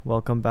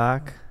Welcome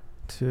back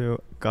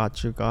to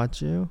Got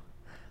You.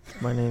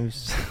 My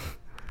name's...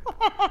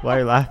 Why are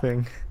you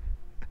laughing?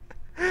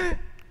 Why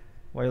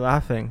are you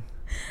laughing?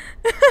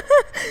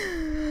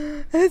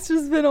 It's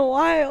just been a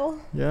while.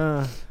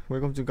 Yeah.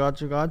 Welcome to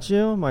Got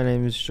You. My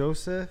name is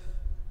Joseph.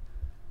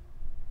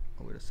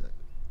 Oh, wait a sec.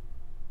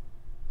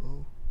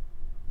 Oh.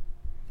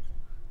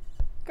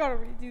 Gotta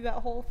redo that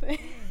whole thing.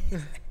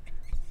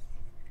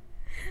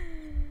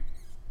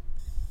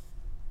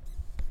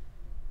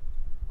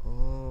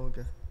 Oh,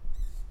 okay.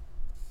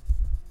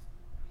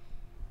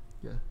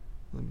 Yeah,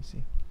 let me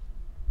see.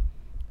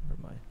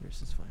 Never mind.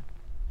 Yours is fine.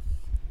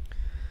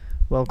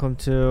 Welcome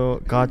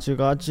to Got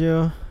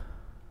You.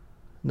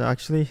 No,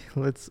 actually,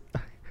 let's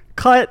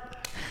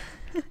cut.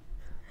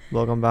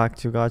 Welcome back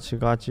to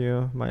Got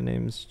You. My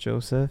name's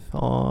Joseph.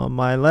 On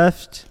my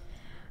left.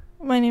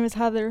 My name is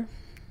Heather.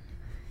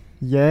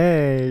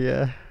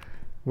 Yay.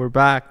 We're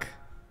back.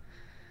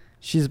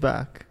 She's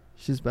back.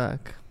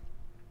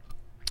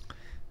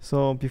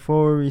 So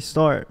before we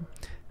start,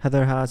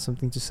 Heather has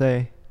something to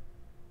say.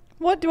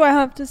 What do I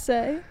have to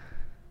say?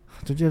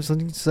 Don't you have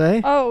something to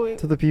say? Oh,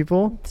 To the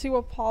people? to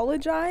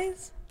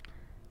apologize?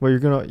 Well,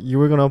 you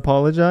were gonna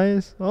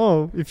apologize?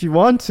 Oh, if you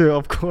want to,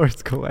 of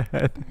course, go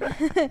ahead.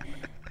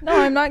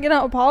 No, I'm not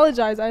gonna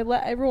apologize. I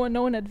let everyone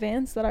know in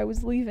advance that I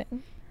was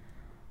leaving.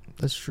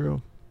 That's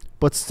true.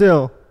 But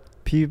still,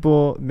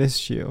 people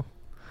miss you.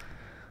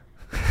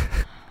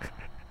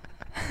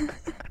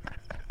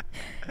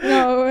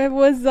 No, it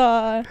was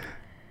a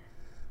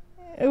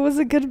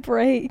good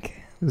break.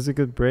 It was a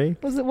good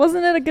break.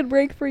 Wasn't it a good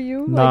break for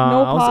you? Nah, like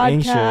no I was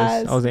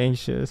podcast.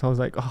 anxious. I was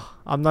like, oh,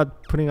 I'm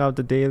not putting out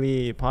the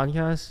daily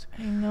podcast.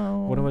 I know.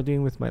 What am I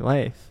doing with my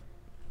life?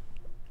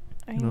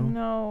 I No.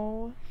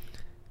 know.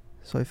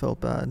 So I felt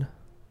bad.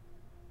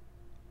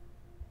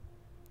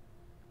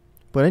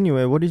 But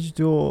anyway, what did you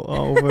do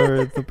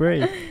over the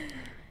break?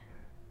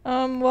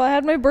 Well, I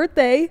had my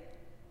birthday.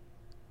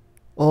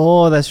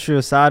 Oh, that's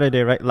true.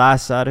 Saturday, right?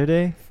 Last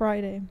Saturday?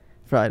 Friday.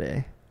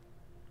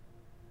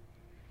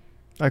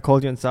 I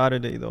called you on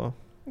Saturday, though.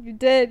 You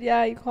did,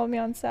 yeah. You called me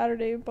on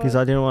Saturday, but Because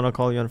I didn't want to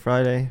call you on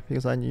Friday.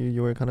 Because I knew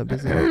you were kind of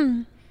busy.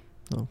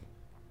 No.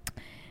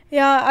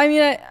 yeah. I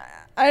mean,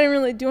 I didn't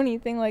really do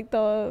anything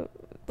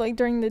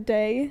during the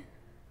day.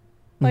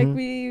 Like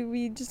Mhm.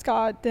 we just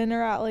got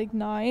dinner at like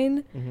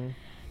 9, Mm-hmm.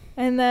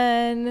 and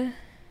then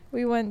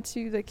we went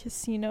to the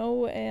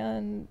casino,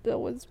 and that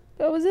was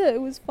it.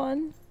 It was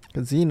fun.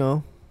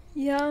 Casino.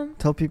 Yeah.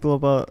 Tell people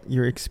about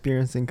your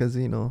experience in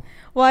casino.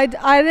 Well,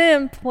 I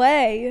didn't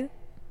play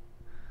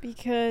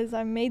because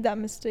I made that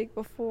mistake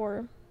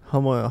before. How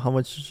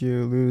much did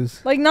you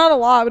lose? Like not a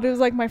lot, but it was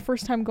like my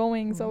first time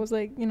going, so I was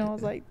like, I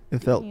was like.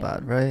 It felt you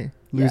bad, know. right?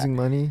 Yeah. Losing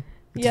money?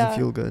 It Yeah. doesn't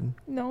feel good.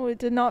 No, it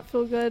did not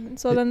feel good.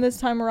 So then this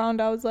time around,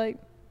 I was like,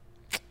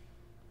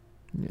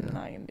 Yeah. I'm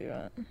not gonna do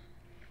it.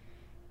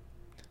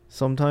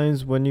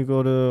 Sometimes when you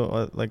go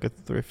to like a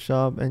thrift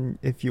shop and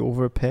if you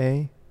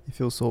overpay, you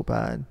feel so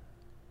bad.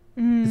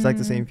 It's like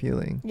the same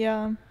feeling.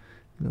 Yeah.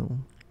 No.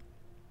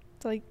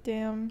 It's like,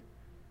 damn,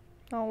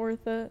 not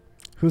worth it.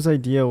 Whose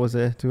idea was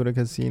it to go to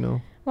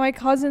casino? My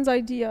cousin's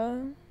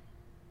idea.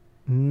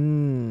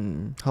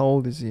 How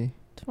old is he?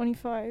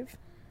 25.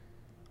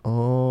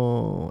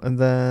 Oh, and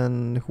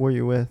then who are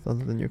you with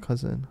other than your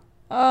cousin?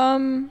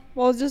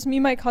 Well, it's just me,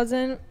 my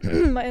cousin,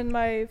 and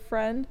my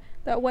friend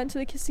that went to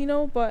the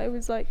casino, but it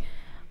was like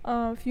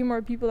a few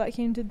more people that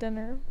came to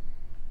dinner.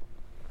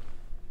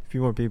 A few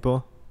more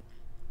people?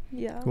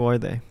 Yeah. Who are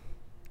they?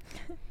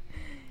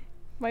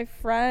 My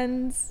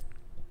friends,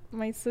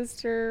 my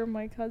sister,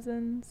 my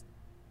cousins.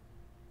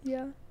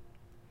 Yeah.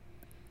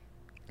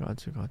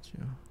 Got you.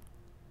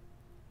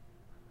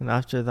 And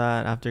after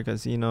that, after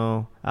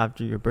casino,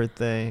 after your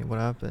birthday, what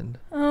happened?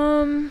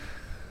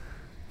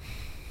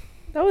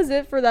 That was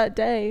it for that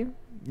day.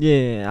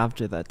 Yeah,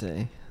 after that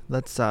day.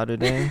 That's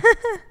Saturday.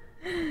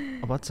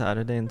 About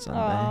Saturday and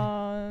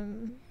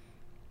Sunday.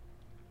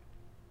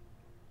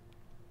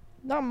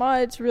 Not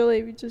much,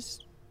 really. We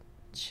just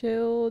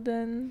chilled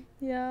and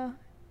yeah,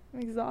 I'm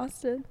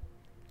exhausted.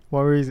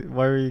 Why were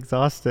you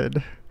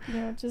exhausted?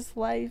 Just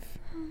life.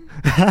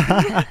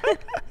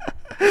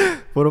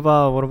 What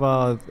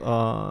about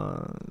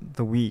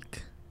the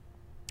week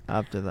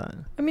after that?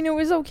 I mean, it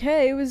was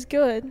okay. It was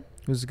good.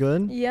 It was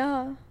good?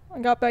 Yeah. I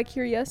got back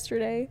here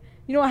yesterday.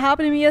 You know what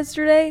happened to me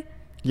yesterday?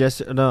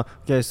 Yes. No.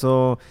 Okay.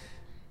 So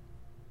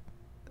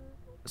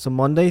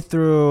Monday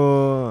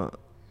through.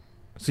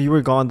 So you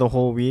were gone the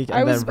whole week, and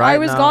I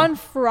was gone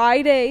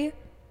Friday,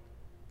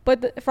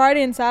 but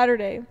Friday and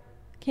Saturday.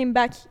 Came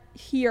back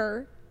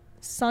here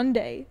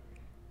Sunday,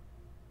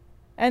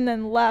 and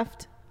then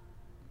left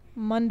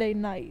Monday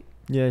night.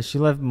 Yeah, she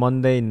left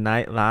Monday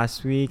night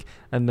last week,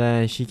 and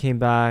then she came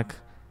back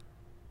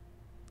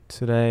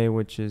today,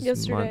 which is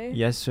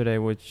yesterday,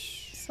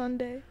 which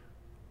Sunday.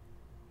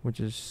 Which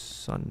is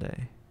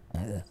Sunday.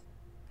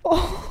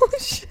 Oh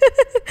shit!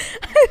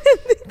 I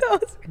didn't think that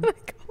was gonna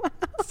come out.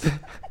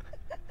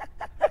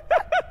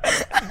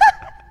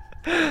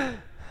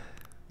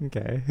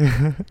 Okay.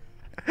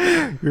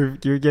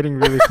 You're getting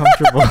really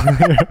comfortable.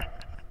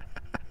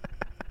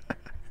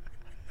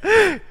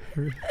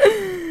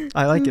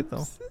 I like it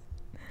though.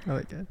 I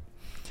like it.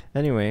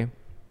 Anyway,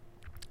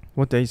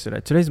 what day is today?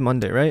 Today's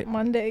Monday, right?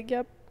 Monday,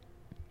 yep.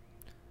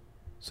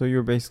 So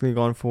you're basically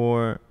gone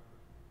for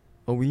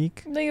a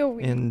week Like a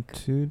week. and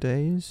 2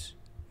 days.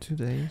 2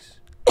 days.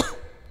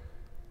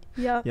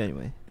 Yeah. Yeah.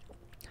 Anyway,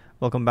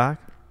 welcome back,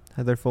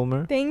 Heather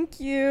Fullmer. Thank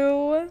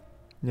you.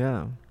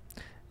 Yeah.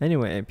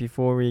 Anyway,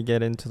 before we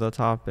get into the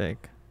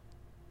topic,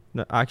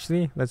 no,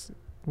 actually,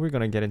 we're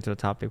gonna get into the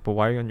topic. But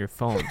why are you on your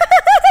phone?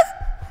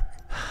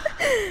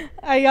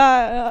 I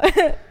got.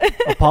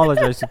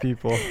 Apologize to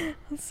people.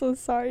 I'm so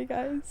sorry,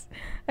 guys.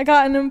 I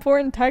got an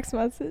important text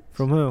message.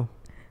 From who?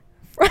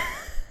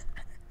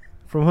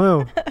 From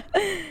who?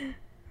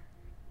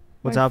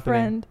 What's My happening?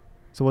 Friend.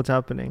 So what's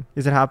happening?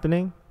 Is it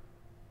happening?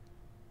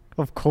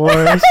 Of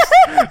course.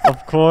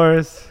 Of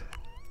course.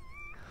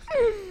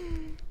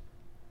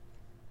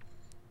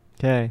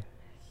 Okay.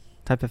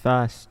 Type it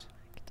fast.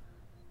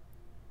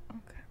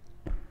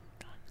 Okay.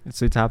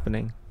 So it's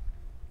happening.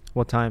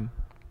 What time?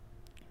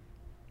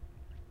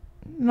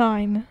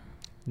 9.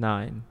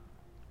 9.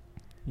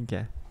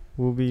 Okay.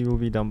 We'll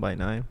be done by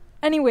 9.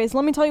 Anyways,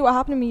 let me tell you what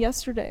happened to me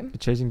yesterday.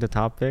 Changing the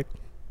topic.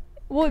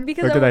 Well,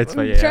 because Or did I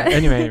tell you? Yeah.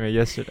 Anyway,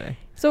 yesterday.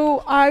 So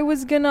I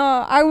was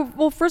gonna.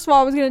 Well, first of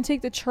all, I was gonna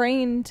take the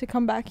train to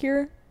come back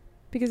here,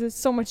 because it's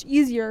so much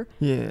easier.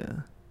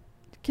 Yeah.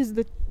 Because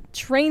the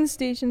train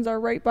stations are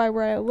right by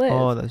where I live.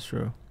 Oh, that's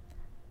true.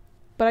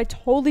 But I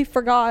totally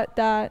forgot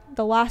that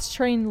the last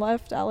train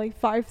left at like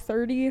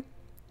 5:30.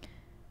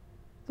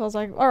 So I was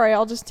like, all right,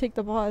 I'll just take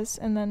the bus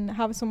and then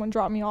have someone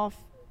drop me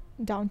off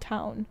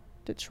downtown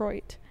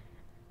Detroit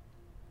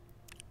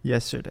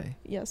Yesterday.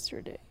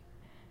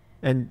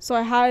 And So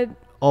I had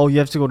you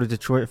have to go to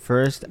Detroit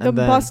first, the and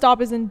then bus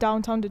stop is in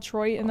downtown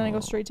Detroit, and then I go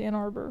straight to Ann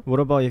Arbor. What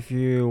about if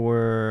you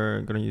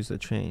were gonna use the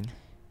train?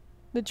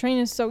 The train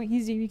is so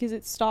easy because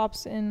it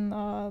stops in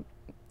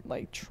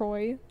like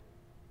Troy.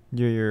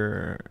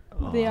 You're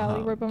Yeah,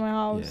 like right by my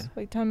house, yeah.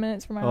 like 10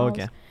 minutes from my house.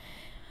 Okay.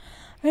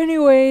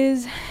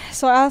 Anyways,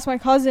 so I asked my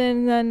cousin,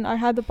 and then I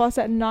had the bus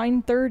at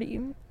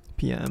 9:30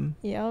 PM.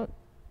 Yeah.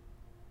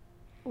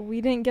 We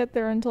didn't get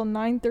there until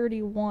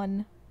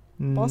 9:31.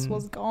 Bus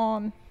was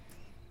gone.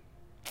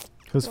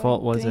 Whose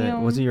fault was it?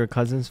 Was it your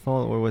cousin's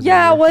fault, or was it?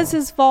 Yeah, your it was fault?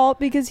 his fault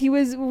because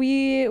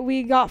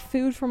we got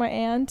food for my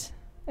aunt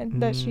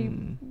and that she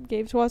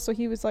gave to us. So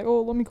he was like,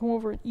 "Oh, let me come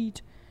over and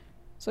eat."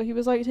 So he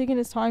was like taking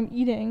his time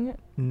eating.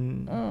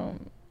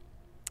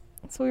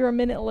 So we were a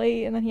minute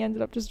late, and then he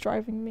ended up just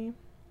driving me.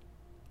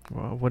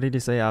 Well, what did he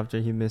say after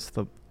he missed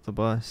the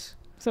bus?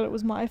 Said it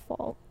was my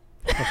fault.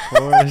 Of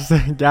course,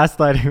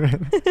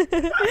 gaslighting.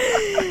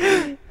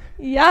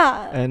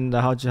 Yeah. And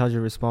how'd you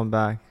respond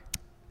back?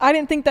 I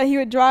didn't think that he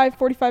would drive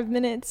 45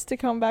 minutes to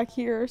come back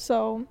here,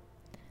 so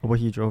What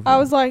he drove? I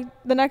was like,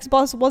 the next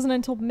bus wasn't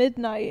until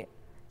midnight.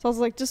 So I was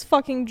like, just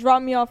fucking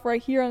drop me off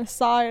right here on the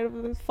side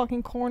of the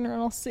fucking corner,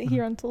 and I'll sit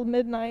here until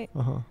midnight.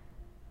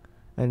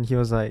 And he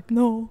was like,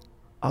 No.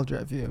 I'll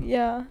drive you.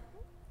 Yeah.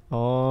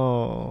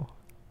 Oh.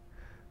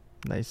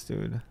 Nice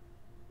dude.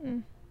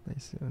 Mm.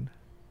 Nice dude.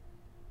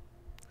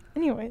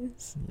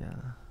 Anyways. Yeah.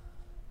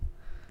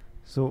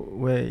 So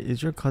wait,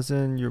 is your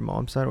cousin your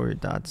mom's side or your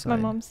dad's side? My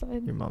mom's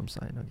side. Your mom's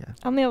side, okay.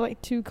 I only have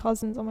like 2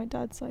 cousins on my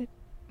dad's side.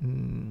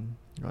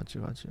 Got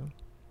you.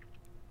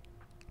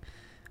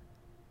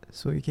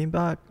 So you came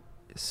back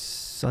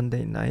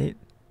Sunday night,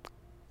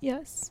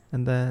 Yes.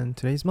 and then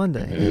today's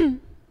Monday.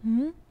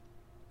 Mm-hmm.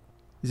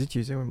 Is it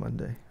Tuesday or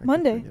Monday?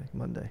 Monday.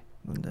 Monday.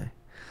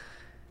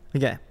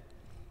 Okay.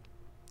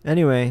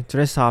 Anyway,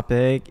 today's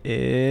topic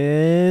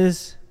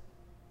is...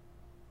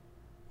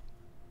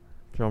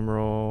 Drum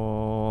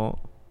roll.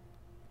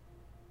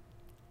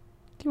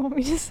 Do you want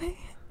me to say it?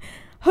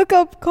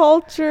 Hookup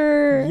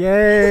culture.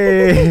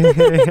 Yay!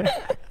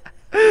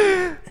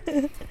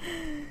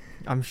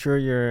 I'm sure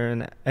you're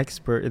an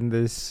expert in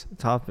this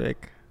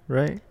topic,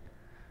 right?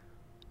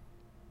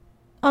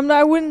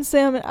 I wouldn't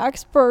say I'm an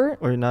expert.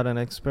 Or you're not an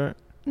expert?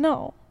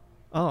 No.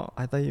 Oh,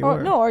 I thought you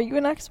were. No, are you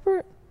an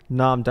expert?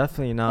 No, I'm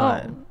definitely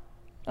not.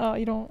 Oh,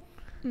 you don't.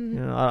 You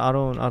know, I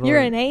don't. You're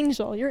an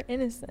angel. You're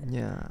innocent.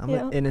 Yeah, I'm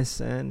an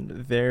innocent,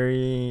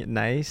 very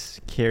nice,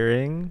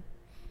 caring,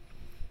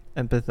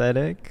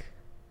 empathetic.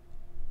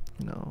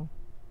 You know,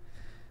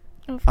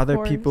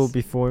 other people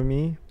before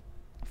me.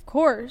 Of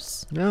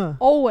course. Yeah.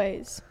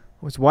 Always.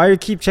 Why you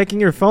keep checking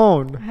your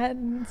phone? I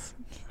hadn't.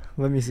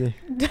 Let me see.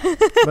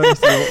 Let me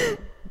see.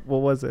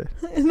 What was it?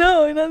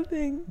 No,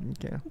 nothing.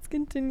 Okay. Let's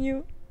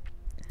continue.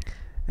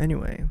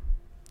 Anyway,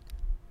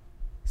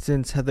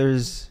 since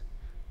Heather's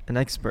an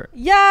expert.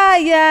 Yeah.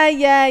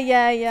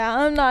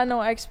 I'm not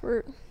no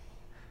expert.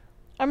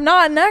 I'm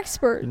not an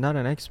expert. You're not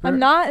an expert? I'm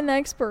not an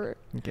expert.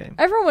 Okay.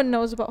 Everyone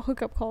knows about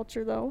hookup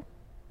culture, though.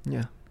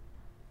 Yeah.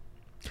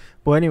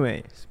 But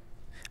anyways,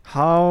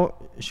 how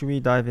should we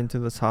dive into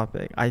the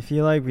topic? I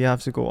feel like we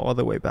have to go all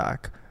the way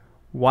back.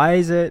 Why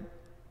is it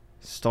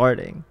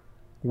starting?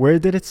 Where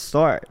did it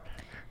start?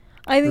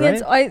 I think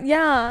right?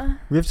 yeah.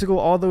 We have to go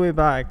all the way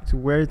back to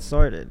where it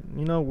started.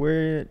 You know,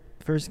 where it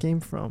first came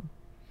from.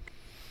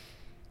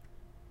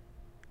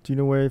 Do you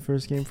know where it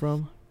first came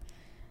from?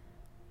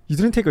 You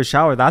didn't take a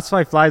shower. That's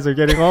why flies are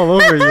getting all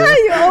over you.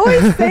 You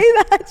always say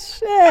that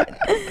shit.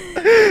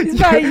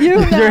 It's by you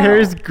now. Your hair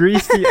is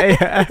greasy.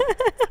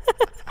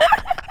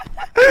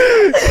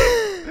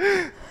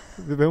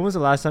 When was the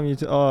last time you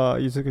took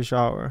a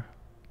shower?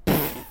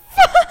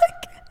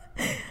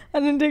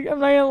 I'm not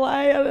gonna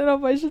lie. I don't know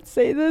if I should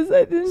say this.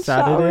 I didn't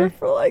shower Saturday?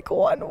 for like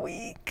 1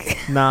 week.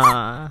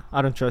 Nah,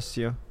 I don't trust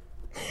you.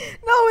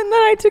 No, and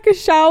then I took a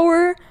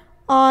shower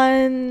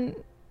on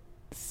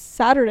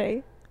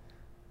Saturday.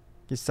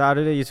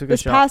 Saturday you took a This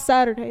shower. past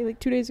Saturday, like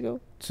 2 days ago.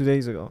 2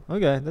 days ago.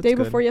 Okay, that's Day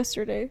good. before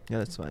yesterday. Yeah,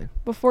 that's fine.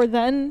 Before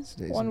then,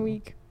 2 days 1 ago.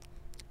 week.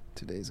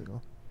 2 days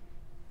ago.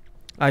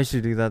 I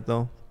should do that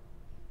though.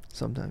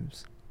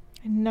 Sometimes.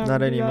 I never Not do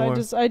that. anymore.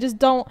 I just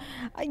don't.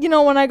 You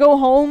know, when I go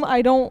home,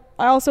 I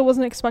also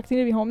wasn't expecting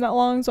to be home that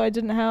long, so I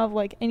didn't have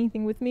like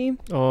anything with me.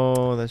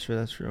 Oh, that's true.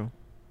 That's true.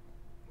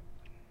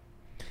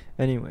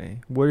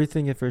 Anyway, where do you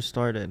think it first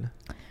started?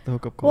 The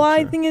hookup culture. Well,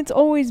 I think it's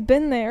always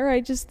been there.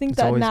 I just think It's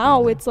that always now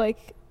been there. it's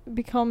like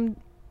become.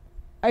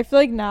 I feel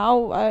like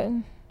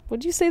now,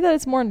 would you say that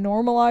it's more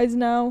normalized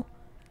now?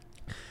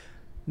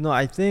 No,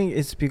 I think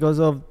it's because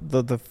of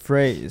the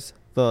phrase,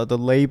 the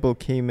label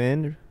came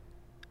in,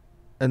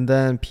 and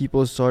then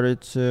people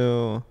started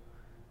to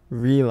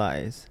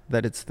realize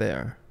that it's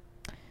there.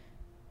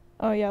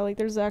 Oh yeah, like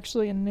there's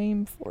actually a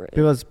name for it.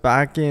 Because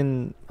back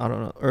in, I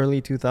don't know,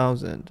 early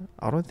 2000,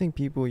 I don't think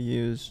people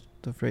used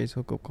the phrase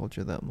hookup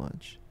culture that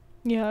much,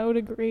 Yeah, I would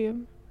agree.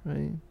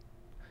 right?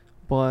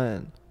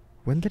 But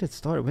when did it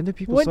start? When did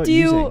people What start do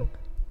you- using?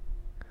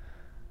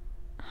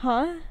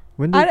 Huh?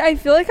 When did I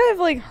feel like I've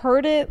like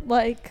heard it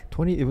like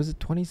 20? It was it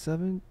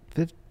 27,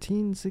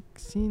 15,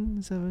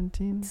 16,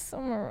 17?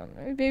 somewhere around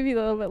there. Maybe a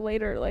little bit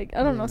later. Like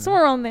I don't know, Yeah.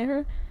 somewhere around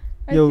there.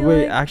 I Yo, feel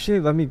wait. like-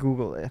 Actually, let me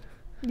Google it.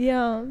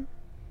 Yeah.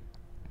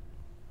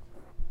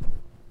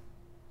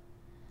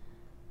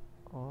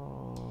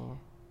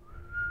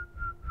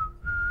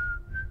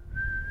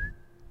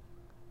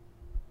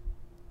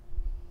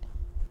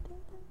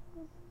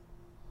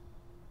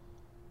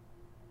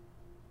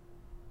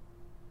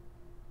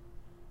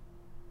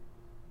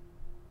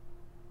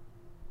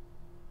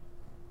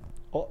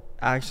 Oh,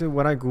 actually,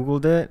 when I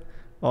Googled it,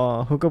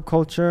 hookup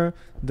culture,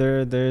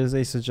 there's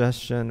a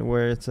suggestion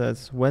where it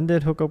says, when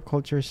did hookup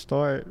culture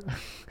start?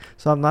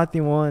 So I'm not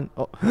the one.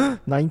 Oh,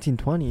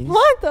 1920s.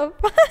 What the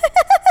fuck?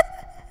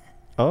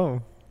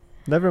 Oh,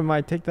 never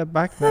mind. Take that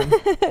back then.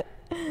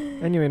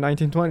 Anyway,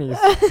 1920s.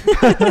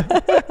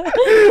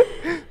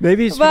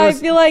 Maybe it's But I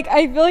because feel like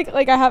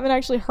I haven't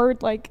actually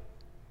heard like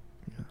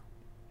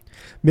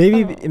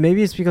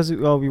maybe it's because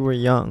we were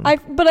young.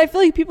 but I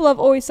feel like people have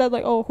always said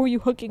like, oh, who are you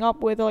hooking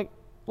up with? Or,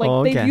 like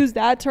Oh, they've okay. used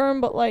that term,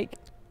 but like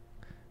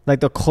Like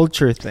the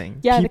culture thing.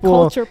 yeah, People the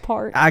culture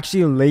part.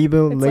 actually It's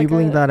like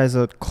labeling a- that as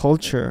a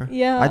culture.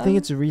 Yeah, I think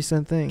it's a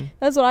recent thing,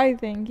 that's what I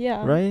think.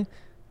 Yeah. right?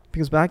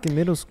 Because back in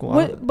middle school.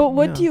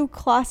 What do yeah. you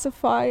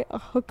classify a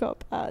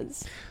hookup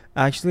as?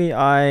 Actually,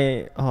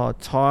 I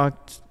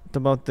talked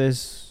about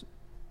this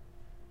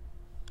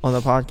on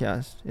the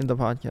podcast, in the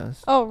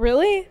podcast, Oh,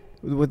 really?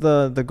 with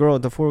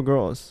the 4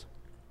 girls.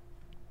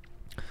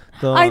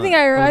 I think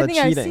I've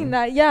cheating. seen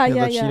that. Yeah.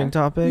 The cheating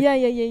topic.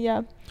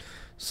 Yeah.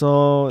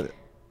 So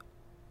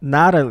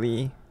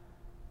Natalie,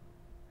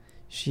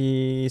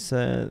 she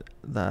said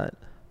that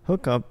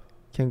hookup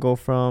can go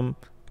from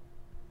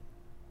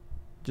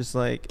just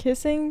like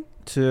Kissing?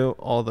 to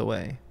all the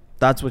way.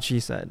 That's what she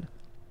said.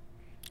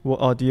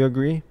 Well, do you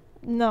agree?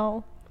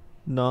 No.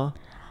 No.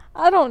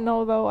 I don't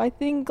know though. I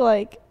think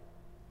like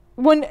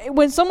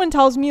when someone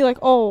tells me like,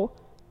 "Oh,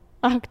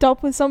 I hooked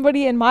up with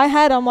somebody," in my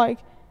head I'm like,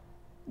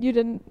 "You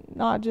did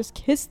not just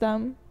kiss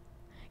them,"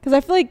 because I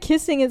feel like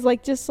kissing is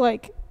like just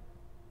like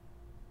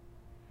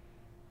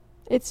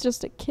it's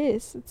just a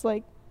kiss. It's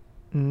like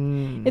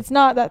it's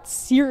not that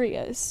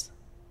serious.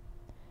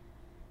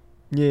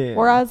 Yeah.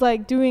 Whereas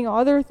like doing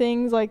other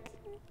things like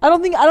I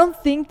don't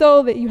think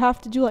though that you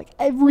have to do like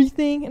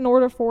everything in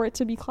order for it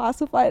to be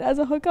classified as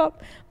a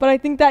hookup, but I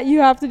think that you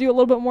have to do a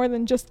little bit more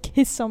than just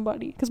kiss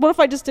somebody. Cuz what if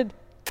I just did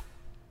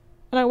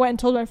and I went and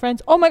told my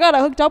friends, "Oh my god, I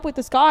hooked up with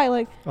this guy."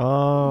 Like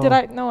did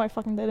I? No, I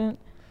fucking didn't.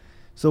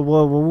 So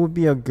what would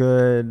be a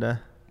good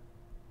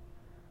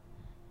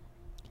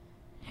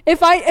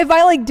If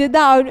I like did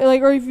that, I would,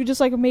 like, or if you just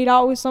like made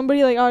out with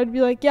somebody, like I would be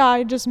like, "Yeah,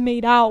 I just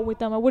made out with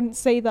them." I wouldn't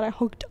say that I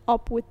hooked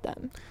up with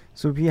them.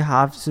 So we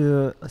have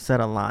to set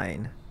a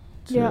line.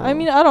 Yeah, I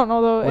mean, I don't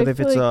know though. Whether I if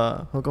feel it's like,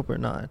 a hookup or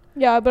not.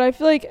 yeah, but I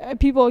feel like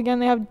people again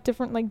they have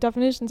different like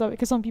definitions of it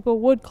because some people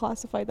would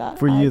classify that.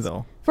 For you as-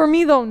 though. For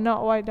me though,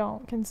 no, I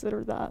don't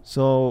consider that.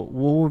 So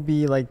what would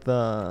be like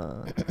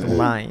the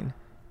line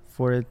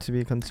for it to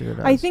be considered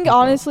as I think hookup?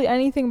 honestly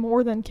anything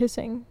more than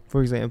kissing,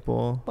 For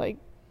example. like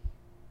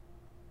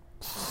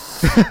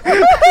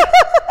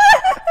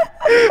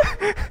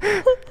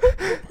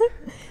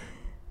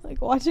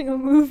like watching a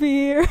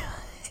movie or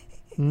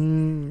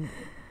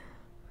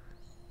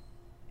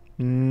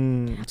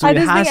So I it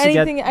just has think to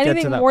anything get to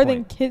anything that more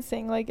point. than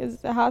kissing, like, it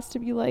has to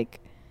be like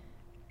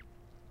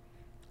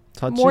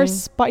Touching, more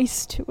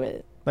spice to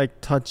it. like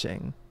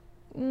touching.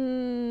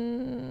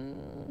 Mm,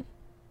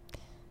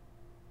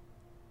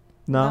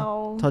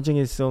 No, no. touching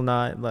is still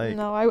not like.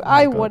 No,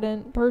 I hookup.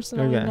 wouldn't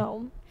personally. Okay.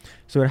 No,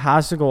 So it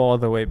has to go all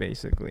the way,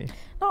 basically.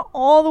 not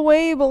all the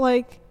way, but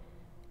like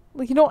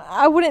you know,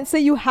 I wouldn't say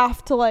you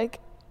have to like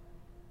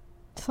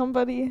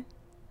somebody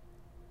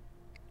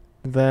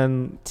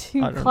Then I to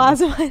don't know.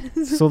 classify it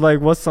as. So like,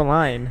 what's the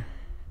line?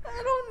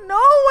 I don't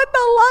know what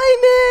the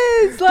line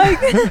is. Like,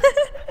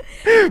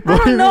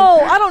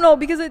 I don't know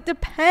because it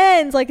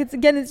depends. Like, it's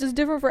just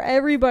different for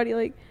everybody.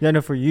 Like, Yeah, no,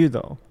 for you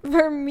though,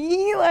 for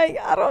me, like,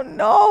 I don't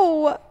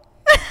know.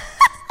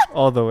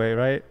 all the way,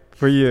 right?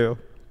 For you.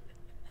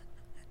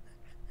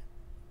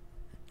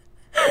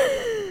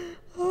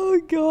 Oh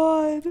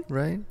God,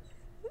 Right?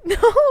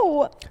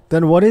 no.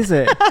 Then what is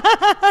it?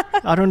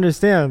 I don't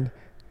understand.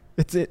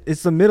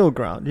 It's the middle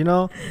ground, you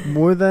know?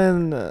 More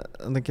than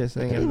the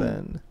kissing and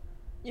then...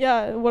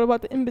 Yeah, what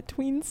about the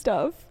in-between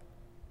stuff?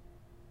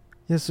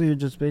 Yeah, so you're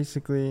just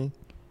basically...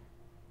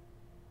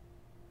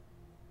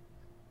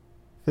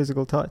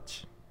 physical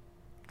touch.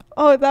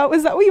 Oh,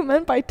 was that what you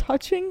meant by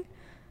touching?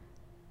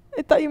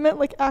 I thought you meant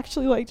like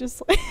actually like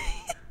just like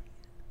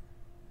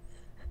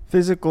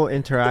Physical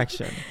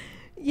interaction.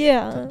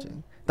 yeah.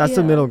 Touching. That's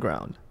the Yeah. middle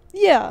ground.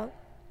 Yeah.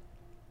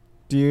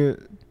 Do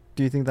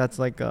you think that's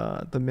like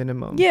the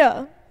minimum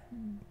Yeah.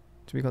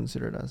 to be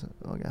considered as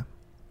okay.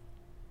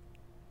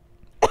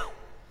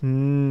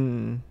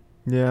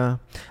 Yeah.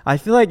 I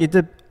feel like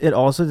it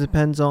also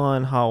depends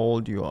on how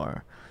old you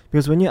are.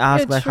 Because when you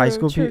ask Yeah, like high true,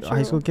 school true,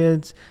 high school true.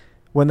 kids,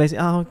 when they say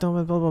blah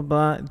blah blah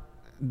blah,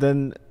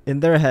 then in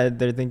their head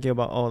they're thinking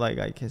about like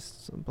I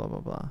kissed blah blah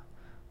blah.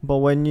 But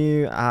when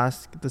you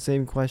ask the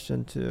same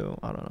question to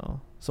I don't know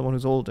someone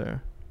who's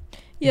older,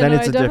 Yeah, then no,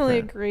 it's I definitely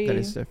different. agree. Then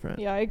it's different.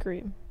 Yeah, I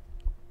agree.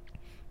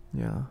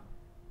 Yeah.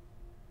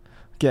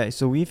 Okay,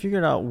 so we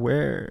figured out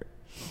where.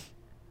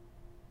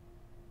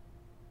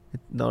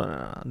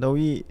 No.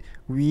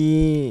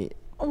 We.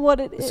 What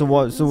it is. So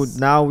what? So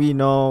now we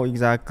know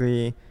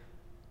exactly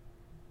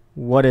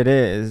what it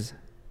is.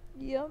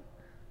 Yep.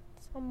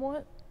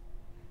 Somewhat.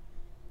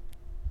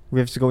 We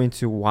have to go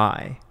into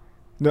why.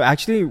 No,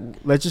 actually,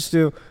 let's just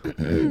do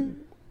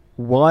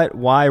what,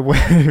 why,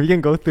 when. We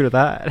can go through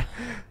that.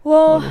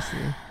 Well, Honestly,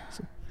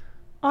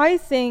 I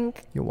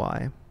think your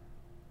why.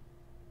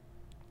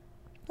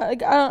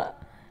 like I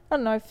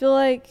don't know. I feel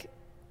like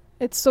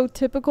it's so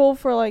typical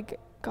for like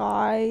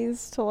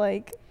guys to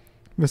like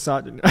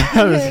Misogyny.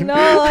 you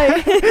know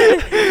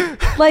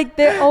like like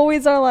they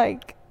always are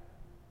like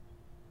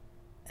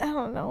I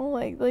don't know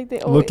like they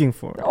always, Looking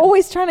for they're it.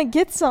 always trying to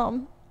get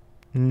some.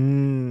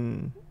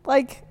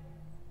 Like,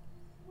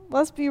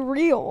 let's be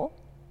real.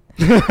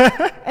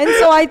 And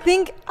so I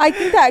think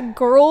that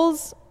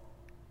girls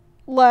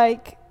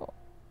like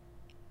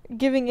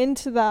giving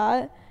into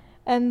that,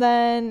 and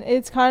then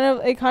it kind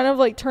of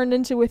like turned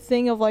into a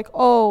thing of like,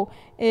 oh,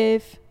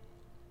 if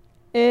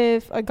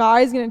a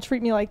guy's gonna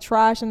treat me like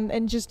trash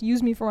and just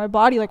use me for my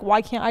body, like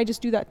why can't I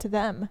just do that to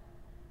them?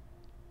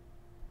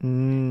 You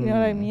know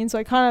what I mean? So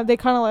they kind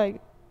of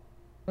like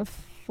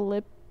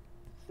flip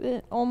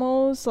it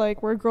almost,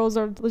 like where girls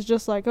are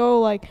just like,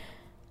 oh, like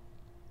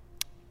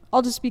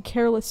I'll just be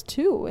careless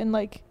too and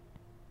like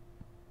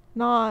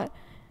not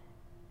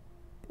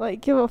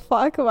like give a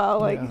fuck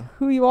about like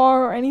who you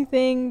are or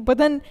anything. But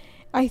then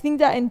I think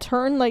that in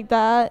turn like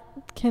that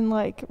can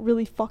like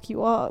really fuck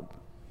you up.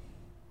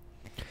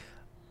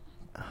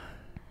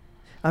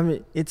 I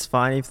mean, it's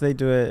fine if they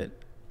do it.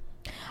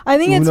 I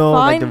think it's fine.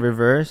 Like the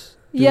reverse.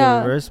 Yeah.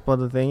 The reverse. But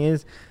the thing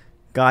is,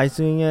 guys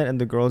doing it and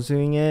the girls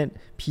doing it,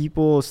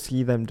 people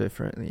see them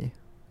differently.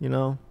 You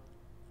know?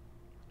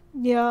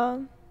 Yeah.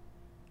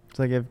 It's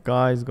like if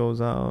guys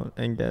goes out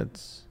and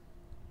gets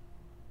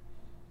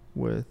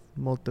with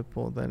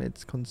multiple, then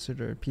it's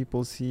considered,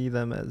 people see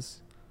them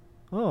as,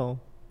 oh,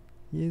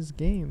 he is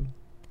game.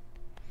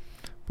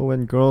 But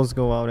when girls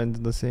go out and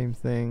do the same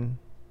thing,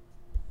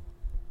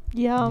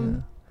 Yeah.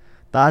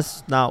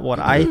 that's not what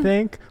I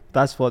think.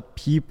 That's what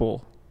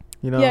people,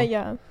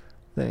 Yeah.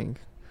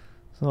 think.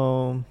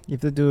 So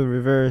if they do a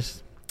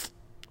reverse,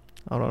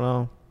 I don't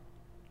know.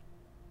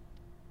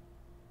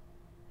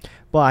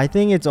 But I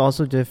think it's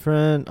also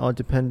different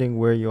depending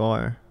where you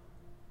are,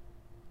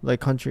 like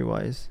country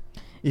wise.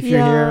 If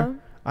you're here,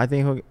 I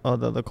think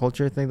the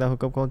culture thing, the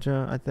hookup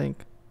culture, I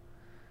think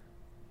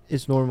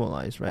is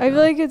normalized right now. I feel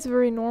like it's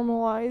very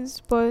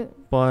normalized, but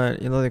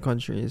in other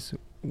countries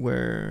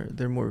where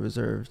they're more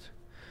reserved,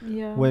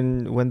 yeah.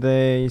 when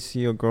they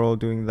see a girl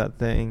doing that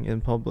thing in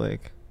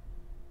public,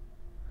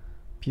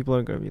 people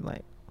are gonna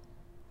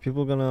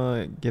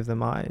give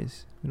them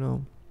eyes,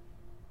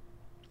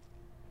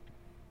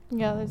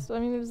 Yeah,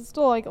 there's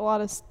still like a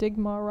lot of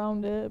stigma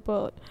around it,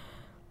 but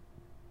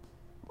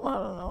I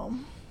don't know.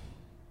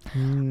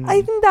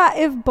 I think that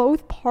if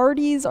both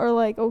parties are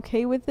like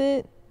okay with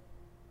it,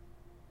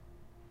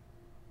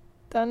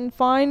 then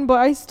fine, but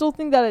I still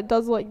think that it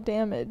does like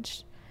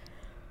damage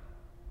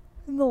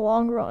In the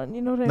long run,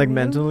 you know what I Like mean?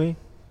 mentally?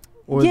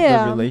 Or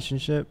Yeah. the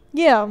relationship?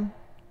 Yeah.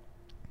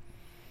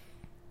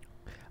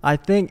 I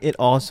think it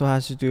also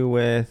has to do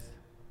with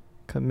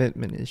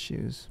commitment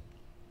issues.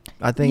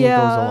 I think it goes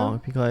Yeah.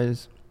 along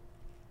because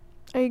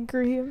I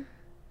agree.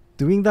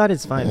 doing that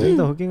is fine. Doing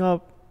the hooking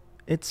up,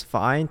 it's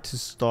fine to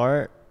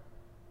start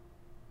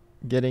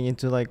getting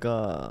into like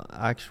a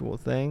actual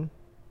thing.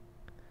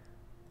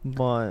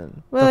 But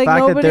Well, the like,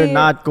 fact that they're nobody-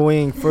 not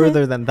going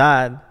further than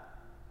that,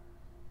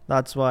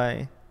 that's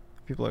why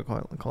people are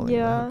calling it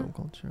Yeah. hookup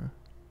culture.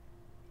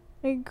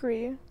 I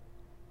agree.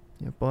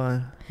 Yeah,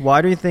 but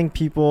why do you think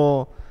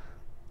people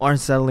aren't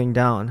settling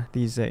down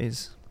these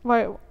days?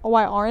 Why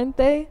aren't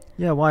they?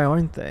 Yeah, why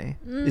aren't they?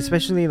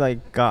 Especially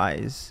like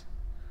guys.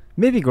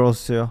 Maybe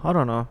girls too. I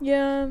don't know.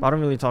 Yeah. I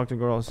don't really talk to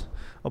girls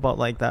about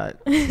like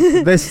that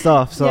this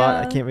stuff, so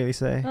I Yeah. can't really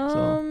say.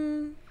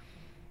 I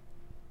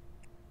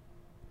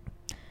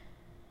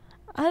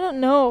don't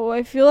know.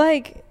 I feel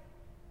like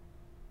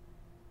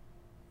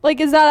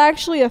is that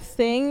actually a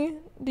thing?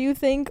 Do you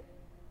think?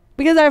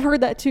 Because I've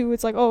heard that too.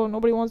 It's like, oh,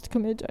 nobody wants to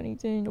commit to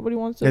anything. Nobody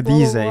wants to. Yeah, blah,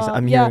 these blah, days blah.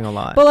 I'm Yeah. hearing a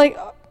lot. But like,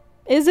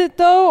 is it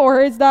though,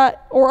 or is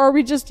that, or are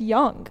we just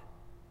young?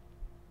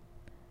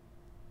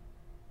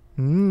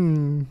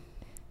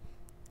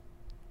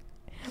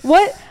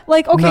 What?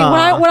 Like, okay,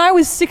 Nah. when I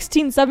was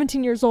 16,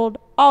 17 years old,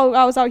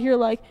 I was out here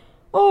like,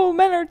 oh,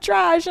 men are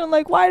trash, and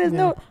like, why does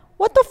no?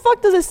 What the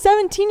fuck does a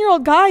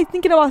 17-year-old guy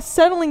thinking about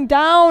settling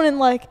down and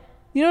like,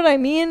 you know what I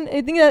mean?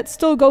 I think that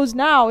still goes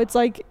now. It's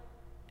like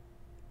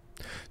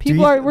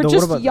we're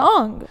just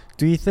young.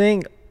 Do you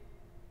think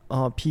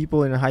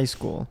people in high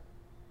school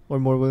are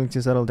more willing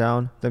to settle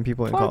down than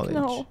people in Fuck college?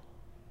 no.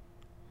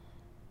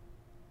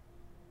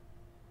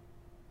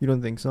 You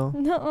don't think so?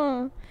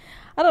 Nuh-uh.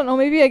 I don't know.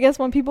 Maybe I guess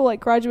when people like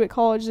graduate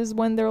college is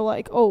when they're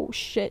like, oh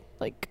shit,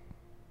 like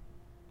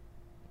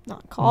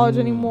not college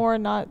anymore,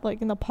 not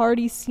like in the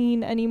party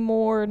scene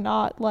anymore,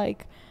 not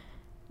like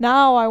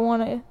now I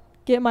want to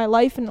get my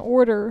life in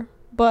order.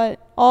 But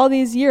all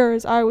these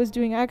years I was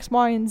doing X,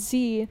 Y, and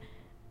Z,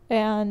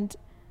 and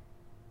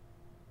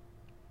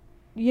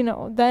you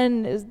know,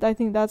 I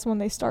think that's when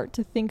they start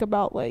to think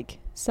about like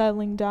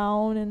settling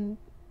down and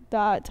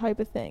that type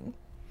of thing.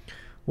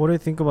 What do you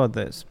think about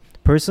this?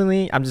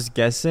 Personally, I'm just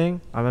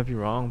guessing. I might be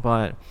wrong,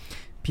 but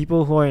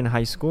people who are in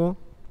high school,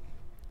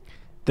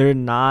 they're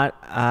not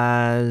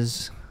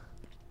as...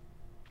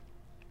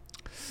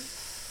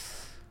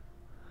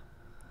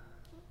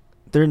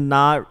 They're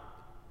not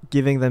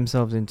giving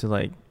themselves into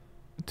like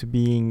to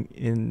being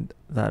in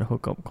that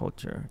hookup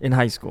culture in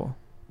high school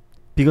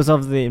because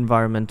of the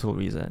environmental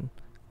reason.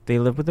 They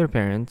live with their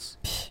parents.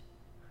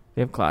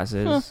 They have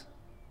classes.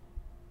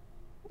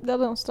 That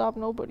don't stop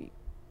nobody.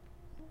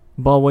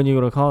 But when you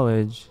go to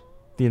college,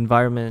 the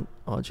environment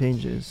all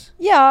changes.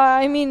 Yeah,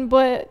 I mean,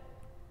 but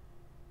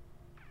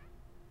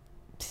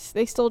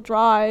they still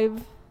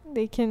drive.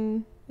 They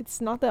can. It's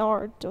not that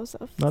hard,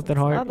 Joseph. Not that It's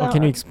hard. not that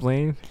Can you hard.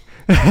 explain?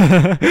 You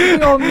can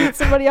go meet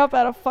somebody up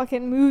at a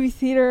fucking movie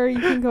theater. You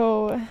can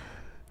go.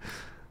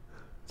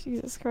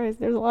 Jesus Christ,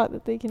 there's a lot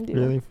that they can do.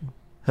 Really?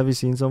 Have you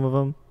seen some of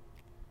them?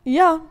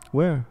 Yeah.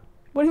 Where?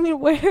 What do you mean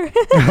where?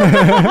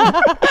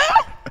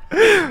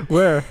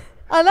 Where?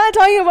 I'm not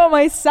talking about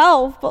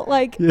myself, but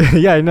like.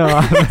 Yeah, I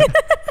know.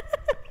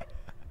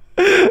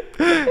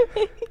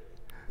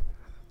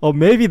 Oh,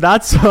 maybe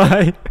that's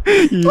why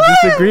you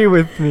disagree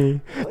with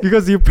me.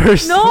 Because you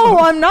personally... No,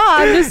 I'm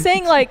not. I'm just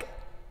saying, like,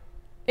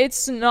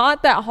 it's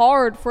not that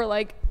hard for,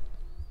 like,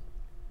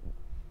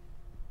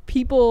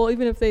 people,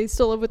 even if they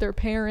still live with their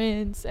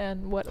parents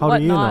and whatnot. How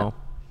do you know?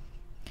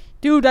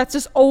 Dude, that's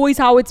just always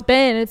how it's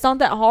been. It's not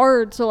that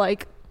hard to,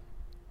 like,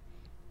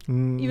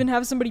 even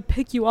have somebody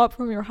pick you up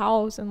from your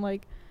house and,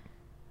 like...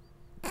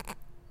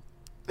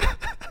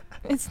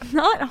 It's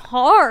not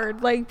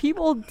hard. Like,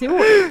 people do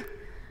it.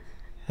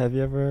 Have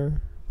you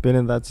ever been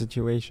in that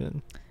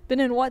situation?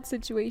 Been in what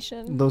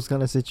situation? Those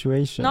kind of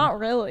situations? Not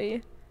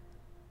really.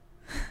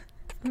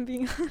 I'm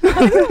being... Why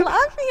are you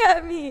laughing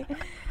at me?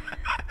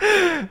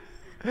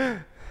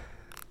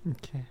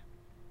 Okay.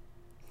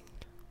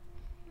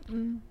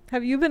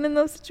 Have you been in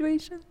those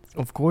situations?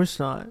 Of course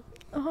not.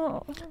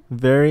 Oh.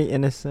 Very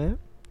innocent.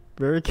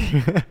 Very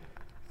cute.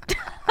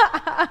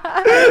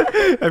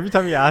 Every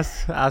time you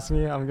ask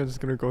me, I'm just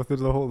gonna go through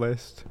the whole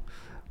list.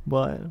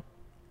 But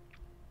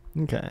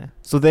okay,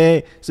 so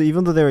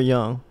even though they were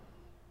young,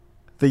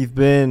 they've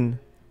been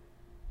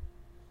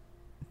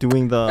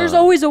doing the... There's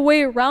always a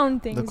way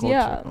around the things, culture.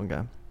 yeah. Okay. Lie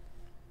And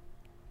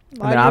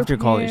to then your after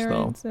college, though,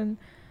 parents and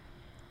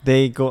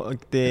they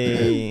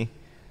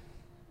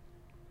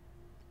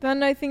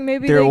then I think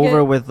maybe they're they over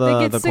get, with they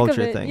get the sick of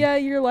culture it. thing. Yeah,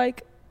 you're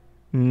like,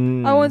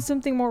 I want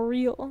something more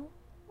real.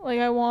 Like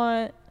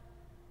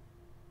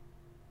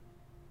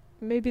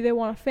maybe they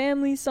want a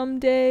family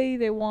someday.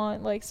 They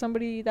want like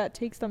somebody that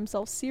takes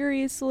themselves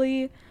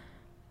seriously.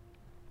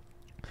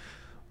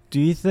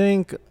 Do you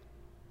think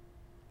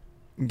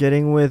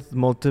getting with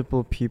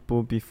multiple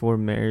people before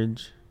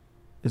marriage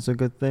is a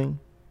good thing?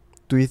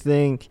 Do you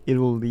think it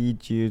will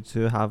lead you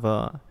to have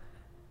a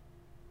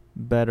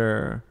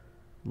better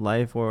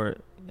life or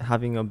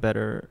having a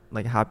better,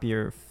 like,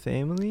 happier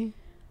family?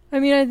 I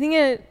mean, I think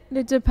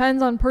it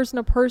depends on person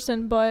to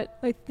person, but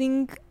I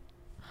think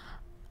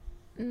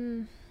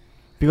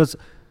Because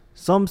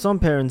some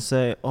parents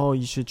say, oh,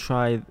 you should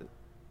try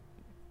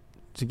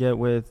to get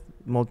with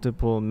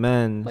multiple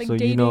men, like so you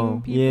dating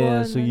know, people. yeah,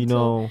 And so then you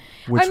know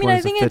which I mean, one's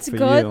I think a fit it's for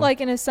good, you. like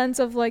in a sense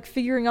of like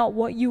figuring out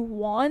what you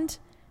want,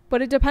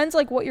 but it depends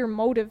like what your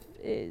motive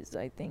is.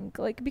 I think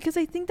like because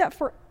I think that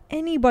for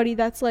anybody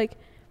that's like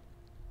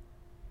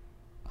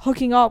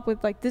hooking up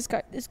with like this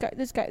guy,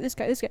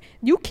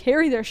 you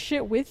carry their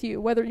shit with you,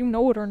 whether you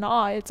know it or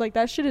not. It's like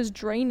that shit is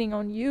draining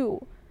on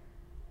you.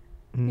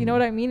 You know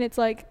what I mean? It's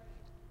like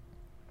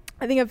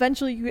I think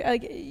eventually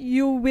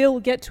you will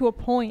get to a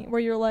point where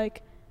you're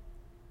like,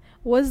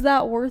 was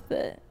that worth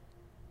it?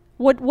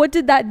 What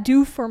did that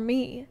do for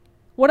me?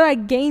 What did I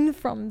gain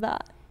from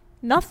that?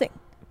 Nothing.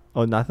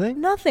 Oh,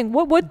 nothing? Nothing.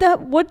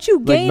 What you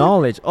gain? Like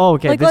knowledge. Oh,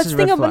 okay. Like This let's is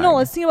think red about flag.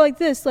 let's think about like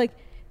this. Like,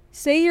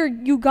 say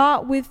you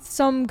got with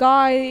some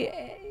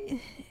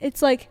guy.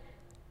 It's like,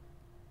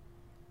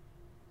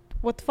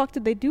 what the fuck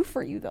did they do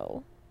for you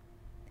though?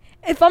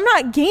 If I'm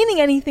not gaining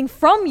anything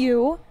from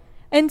you,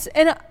 and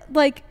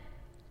like,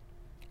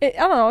 I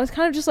don't know. It's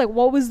kind of just like,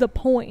 what was the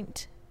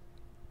point?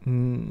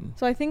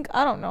 So I think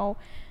I don't know.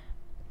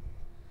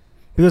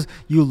 Because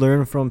you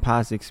learn from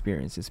past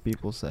experiences,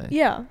 people say.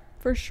 Yeah,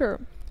 for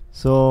sure.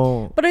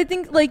 So, but I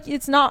think like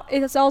it's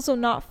also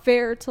not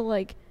fair to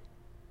like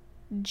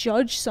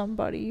judge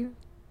somebody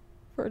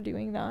for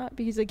doing that,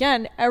 because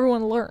again,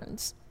 everyone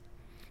learns.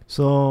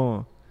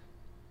 So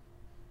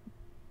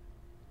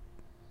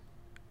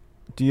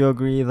do you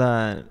agree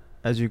that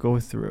as you go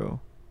through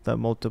that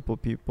multiple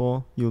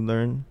people, you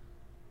learn?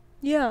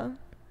 Yeah.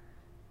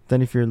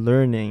 Then if you're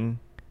learning,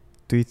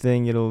 do you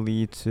think it'll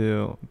lead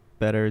to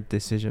better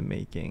decision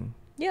making?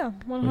 Yeah,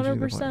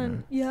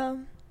 100%. Yeah.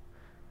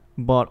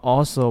 But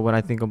also, when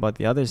I think about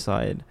the other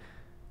side,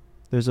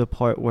 there's a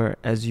part where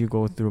as you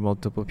go through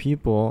multiple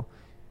people,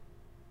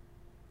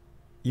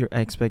 your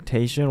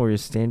expectation or your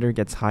standard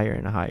gets higher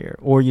and higher,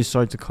 or you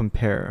start to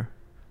compare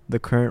the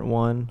current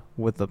one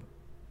with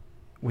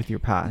your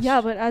past.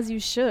 Yeah, but as you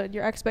should,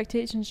 your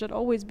expectations should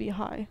always be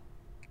high.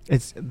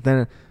 It's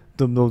then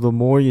the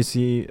more you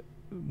see,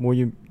 more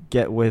you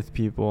get with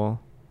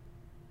people,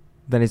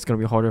 then it's gonna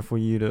be harder for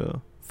you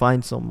to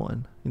find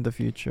someone in the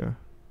future.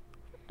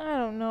 I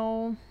don't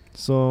know.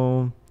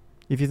 So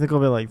if you think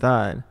of it like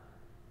that,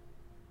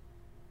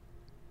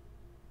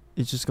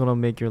 it's just gonna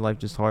make your life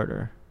just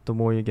harder the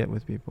more you get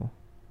with people.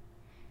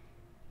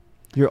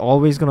 You're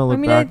always gonna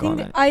look back on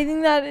it. I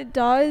think that it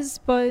does,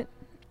 but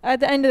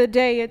at the end of the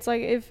day, it's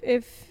like if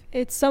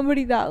it's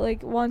somebody that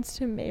like wants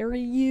to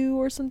marry you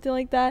or something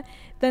like that,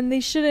 then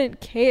they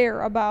shouldn't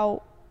care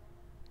about.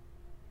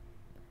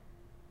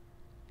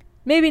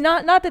 Maybe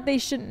not that they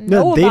shouldn't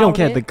know about it. No, they don't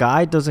care. The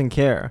guy doesn't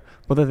care.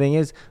 But the thing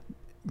is,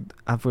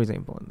 for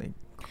example,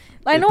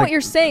 I know what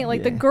you're saying.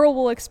 Like, the girl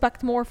will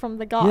expect more from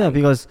the guy. Yeah,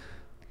 because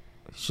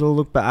she'll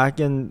look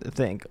back and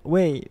think,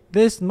 wait,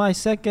 this is my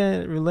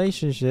second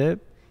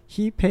relationship.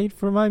 He paid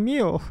for my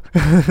meal.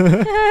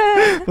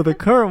 For the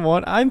current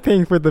one, I'm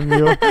paying for the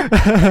meal.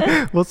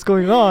 What's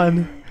going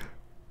on?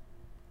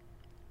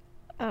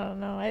 I don't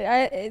know.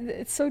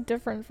 It's so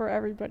different for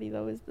everybody,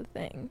 though, is the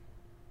thing.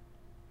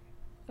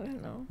 I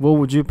don't know. What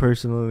would you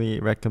personally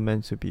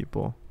recommend to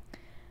people?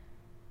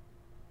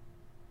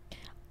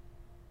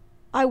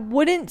 I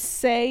wouldn't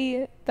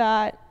say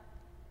that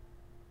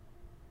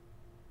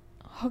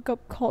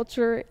hookup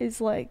culture is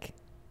like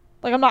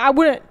I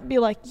wouldn't be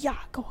like, yeah,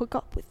 go hook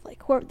up with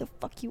like whoever the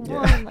fuck you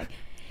want. And, like,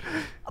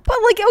 but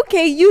like,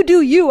 okay, you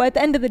do you at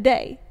the end of the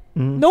day.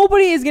 Mm-hmm.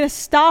 Nobody is going to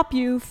stop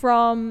you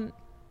from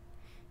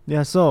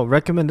so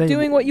recommendation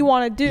doing what you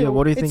want to do. Yeah,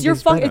 what do you think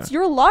is better? It's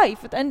your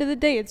life. At the end of the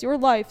day, it's your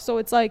life. So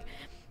it's like,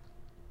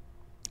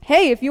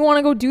 hey, if you want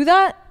to go do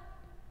that,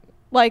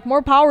 like,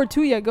 more power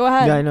to you. Go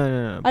ahead. Yeah,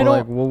 no. But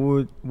like,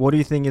 what do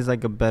you think is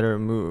like a better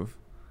move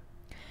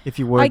if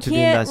you were to be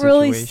in that situation? I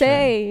can't really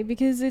say,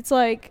 because it's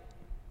like,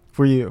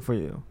 for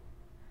you.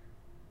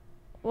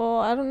 Well,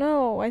 I don't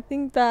know. I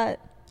think that,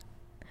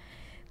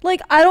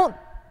 like, I don't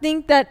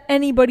think that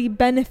anybody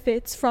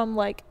benefits from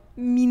like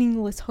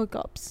meaningless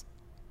hookups.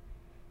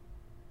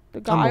 The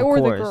guy or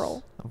the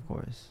girl. Of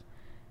course.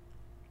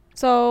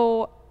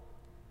 So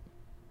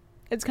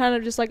it's kind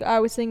of just like I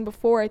was saying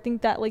before. I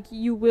think that like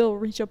you will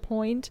reach a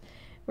point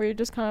where you're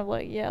just kind of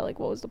like, yeah, like,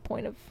 what was the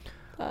point of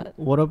that?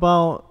 What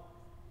about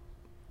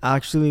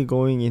actually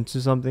going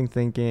into something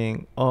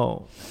thinking,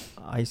 oh,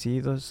 I see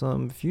there's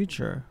some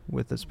future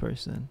with this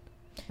person,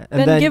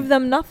 and then give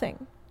them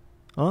nothing.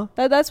 Huh?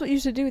 That's what you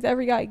should do with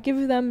every guy.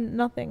 Give them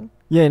nothing.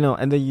 Yeah, no,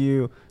 and then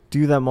you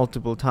do that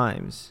multiple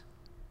times.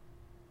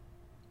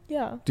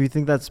 Yeah. Do you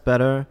think that's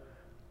better?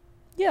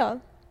 Yeah.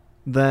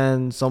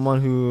 Than someone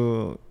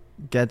who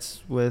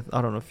gets with,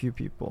 I don't know, a few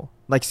people,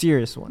 like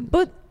serious ones?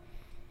 But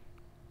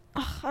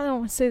I don't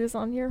want to say this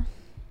on here.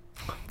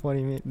 What do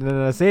you mean?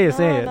 No, say it.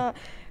 No.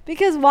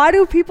 Because why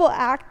do people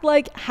act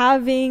like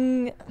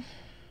having...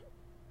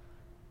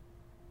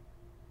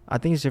 I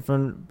think it's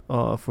different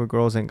for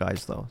girls and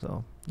guys though.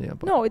 So yeah.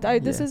 But, No,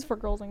 this yeah. is for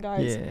girls and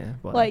guys. Yeah.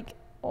 But Like,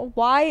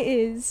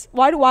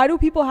 why do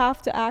people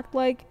have to act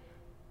like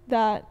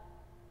that?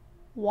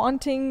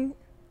 Wanting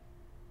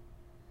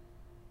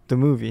the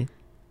movie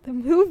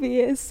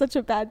is such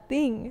a bad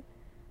thing.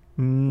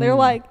 They're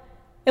like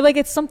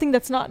it's something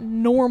that's not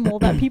normal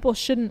that people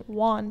shouldn't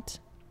want.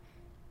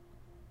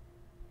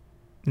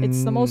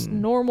 It's the most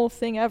normal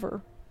thing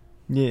ever.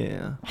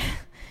 Yeah.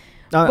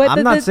 But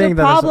I'm not saying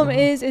the that problem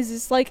is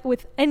it's like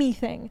with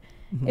anything.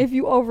 Mm-hmm. If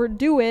you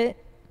overdo it,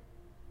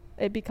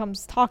 it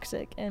becomes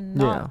toxic and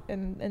not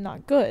and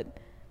not good.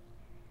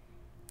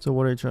 So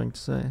what are you trying to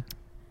say?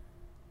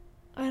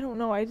 I don't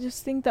know. I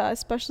just think that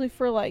especially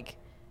for like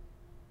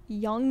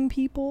young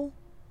people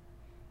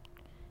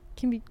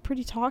can be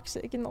pretty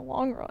toxic in the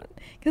long run,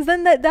 because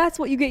then that's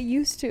what you get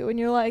used to, and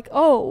you're like,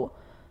 oh,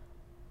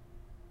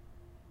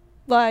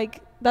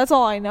 like that's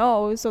all I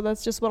know, so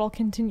that's just what I'll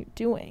continue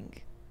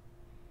doing.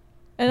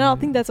 And I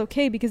don't think that's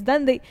okay, because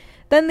then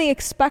they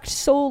expect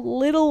so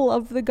little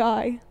of the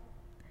guy.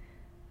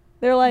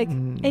 They're like,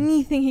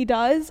 anything he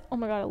does, oh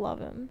my god, I love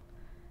him.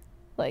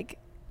 Like,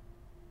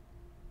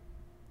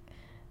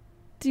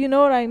 do you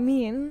know what I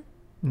mean?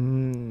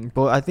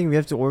 But I think we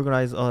have to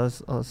organize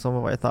some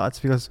of our thoughts,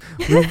 because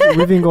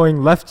we've been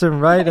going left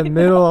and right and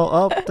middle,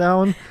 up,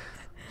 down.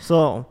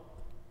 So,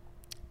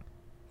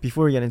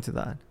 before we get into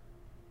that,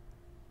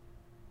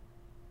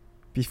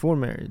 before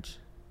marriage,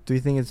 do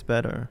you think it's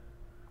better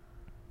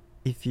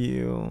if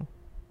you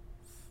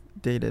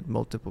dated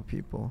multiple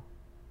people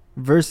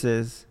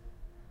versus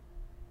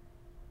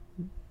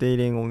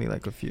dating only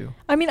like a few?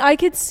 I mean, I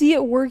could see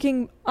it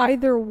working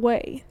either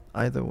way.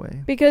 Either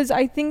way. Because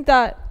I think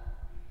that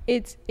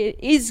it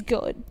is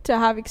good to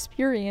have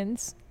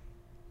experience,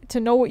 to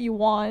know what you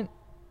want,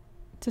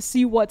 to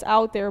see what's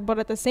out there, but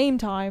at the same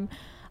time,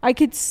 I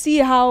could see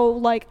how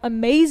like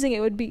amazing it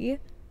would be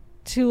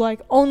to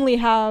like only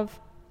have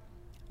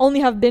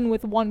been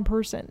with one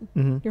person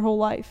your whole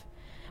life.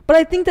 But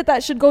I think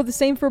that should go the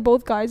same for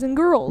both guys and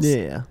girls.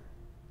 Yeah.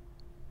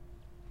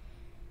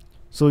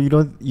 So you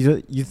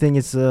think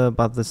it's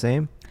about the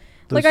same?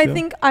 Like I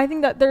think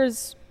that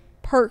there's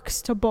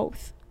perks to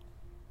both.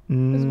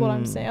 Is what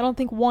I'm saying. I don't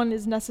think one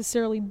is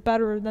necessarily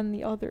better than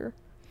the other.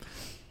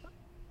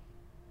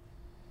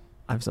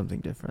 I have something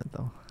different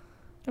though.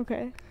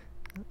 Okay.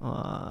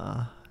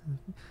 I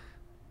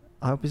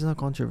hope it's not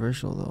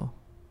controversial though.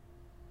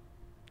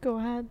 Go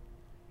ahead.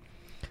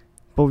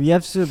 But we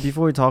have to,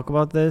 before we talk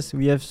about this,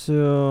 we have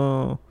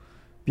to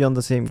be on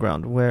the same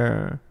ground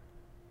where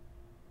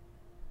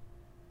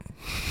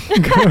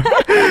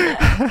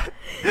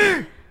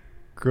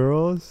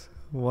girls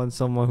want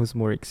someone who's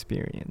more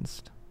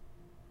experienced.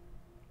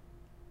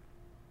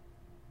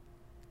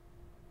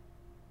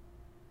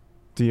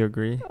 Do you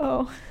agree?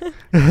 Oh.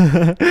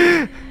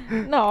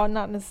 No,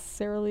 not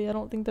necessarily. I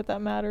don't think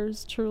that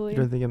matters, truly. You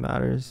don't think it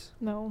matters?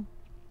 No.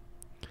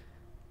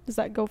 Does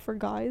that go for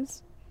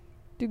guys?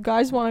 Do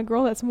guys want a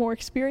girl that's more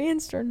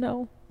experienced or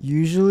no?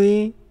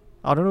 Usually,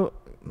 I don't know,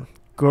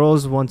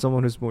 girls want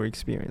someone who's more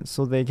experienced,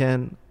 so they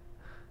can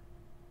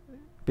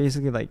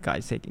basically like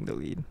guys taking the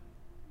lead.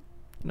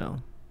 No.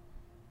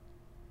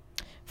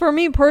 For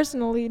me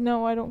personally,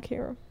 no, I don't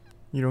care.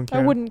 You don't care?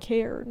 I wouldn't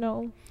care,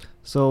 no.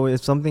 So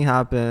if something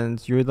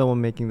happens, you're the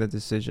one making the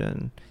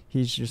decision.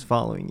 He's just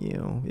following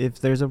you. If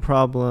there's a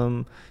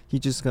problem, he's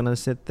just gonna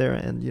sit there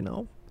and,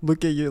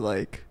 look at you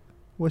like,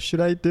 what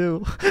should I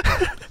do?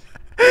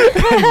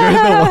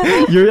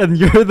 and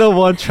you're the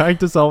one trying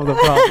to solve the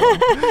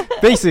problem.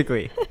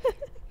 Basically.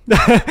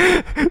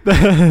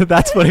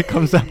 That's what it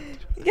comes down to.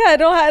 Yeah, I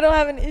don't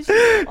have an issue.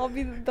 I'll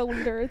be the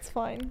leader. It's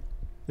fine.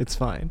 It's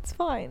fine. It's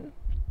fine.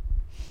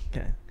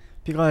 Okay.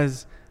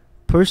 Because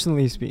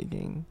personally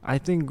speaking, I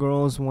think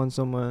girls want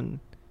someone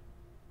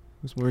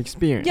who's more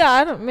experienced.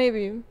 Yeah,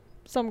 maybe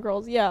some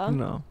girls, yeah.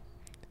 No.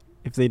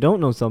 If they don't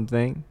know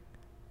something,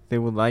 they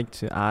would like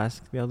to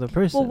ask the other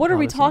person. Well, what are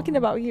we talking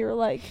about here?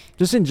 Like,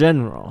 just in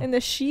general. In the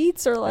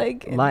sheets or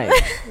like in life.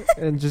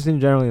 And just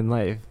in general in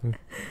life.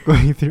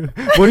 Going through.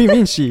 What do you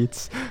mean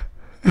sheets?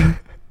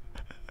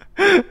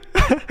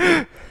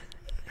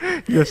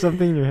 You have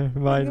something in your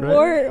mind,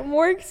 right?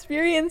 More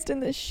experienced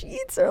in the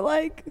sheets, or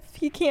like if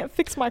he can't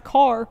fix my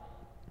car.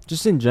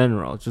 Just in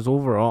general, just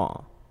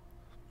overall.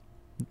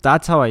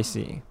 That's how I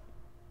see.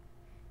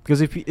 Because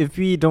if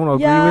we don't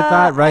agree with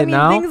that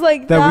now,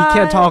 like then we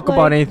can't talk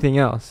about anything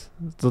else.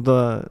 So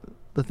the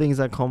things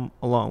that come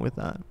along with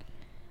that.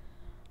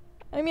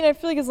 I mean, I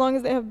feel like as long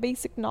as they have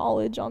basic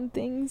knowledge on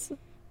things,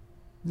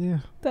 yeah,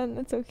 then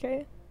it's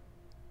okay.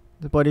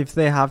 But if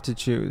they have to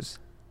choose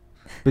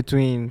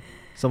between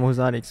someone who's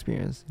not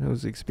experienced and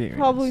who's experienced,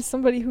 probably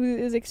somebody who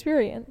is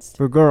experienced.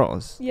 For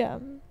girls. Yeah.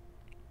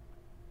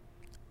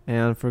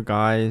 And for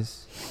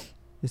guys,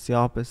 it's the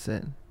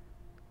opposite.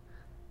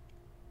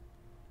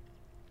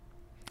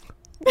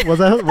 Was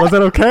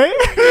that okay?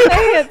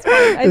 It's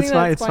fine. I think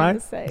that's fine to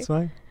say. It's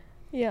fine.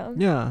 Yeah.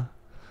 Yeah.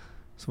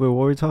 So wait, what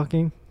were we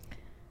talking?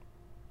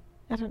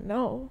 I don't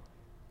know.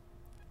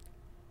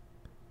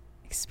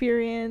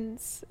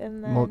 experience,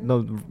 and then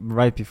No,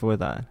 right before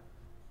that.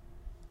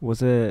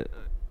 Was it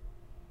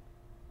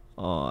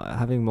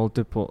having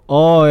multiple?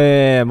 Oh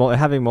yeah,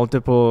 having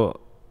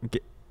multiple,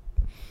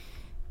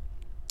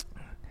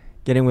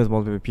 getting with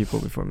multiple people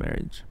before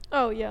marriage.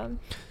 oh yeah.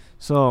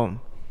 So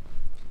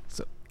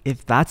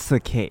if that's the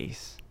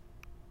case,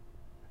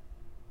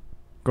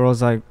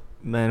 girls like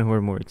men who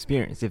are more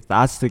experienced. If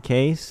that's the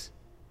case,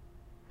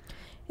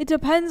 It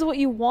depends what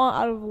you want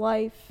out of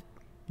life.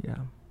 yeah.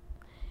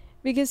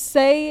 Because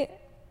say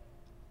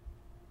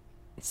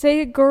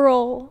a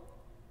girl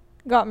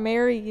got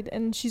married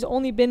and she's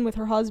only been with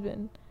her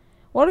husband.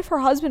 What if her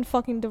husband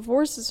fucking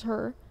divorces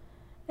her?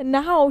 And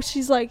now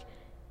she's like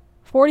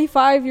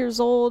 45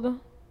 years old.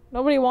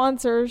 Nobody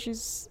wants her.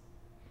 She's,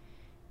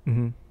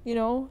 you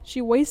know,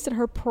 she wasted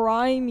her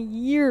prime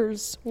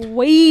years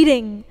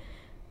waiting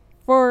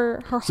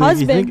for her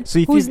husband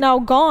who's now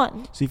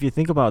gone. So if you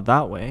think about it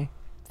that way,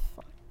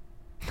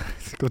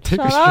 go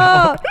take Shut a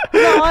shower. up.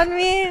 Not on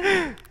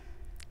me.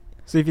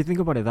 So if you think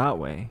about it that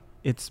way,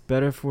 it's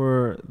better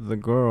for the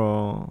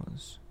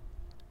girls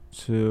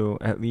to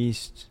at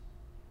least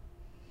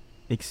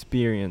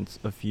experience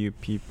a few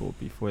people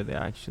before they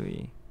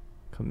actually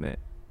commit.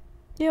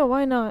 Yeah,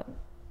 why not?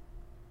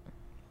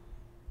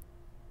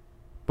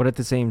 But at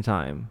the same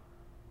time,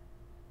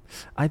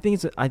 I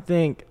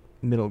think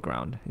middle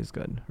ground is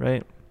good,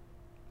 right?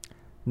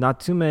 Not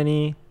too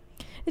many.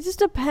 It just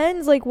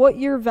depends, like, what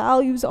your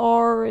values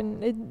are,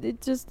 and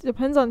it just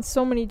depends on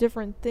so many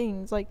different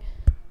things. Like,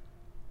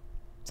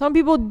 some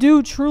people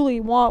do truly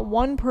want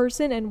one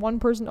person and one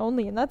person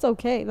only, and that's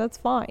okay. That's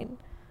fine.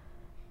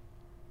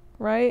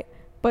 Right?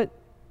 But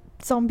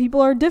some people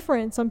are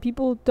different. Some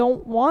people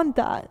don't want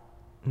that.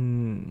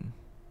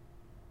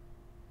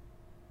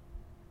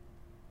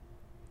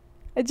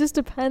 It just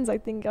depends, I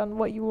think, on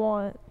what you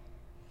want.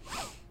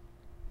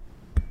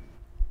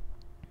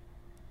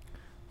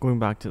 Going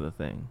back to the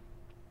thing.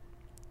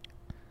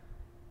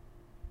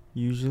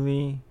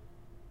 Usually,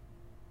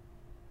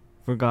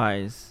 for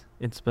guys,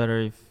 it's better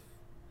if...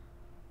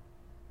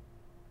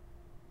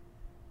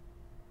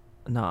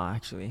 No,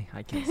 actually,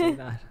 I can't say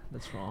that.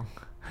 That's wrong.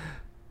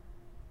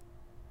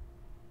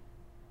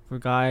 For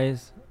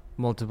guys,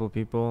 multiple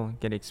people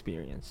get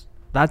experience.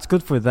 That's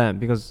good for them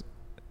because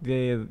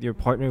your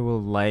partner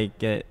will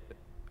like it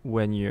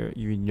when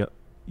you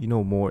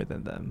know more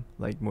than them,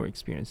 like more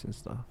experience and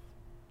stuff.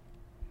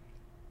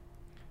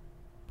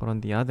 But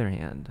on the other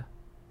hand,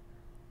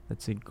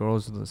 let's say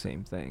girls do the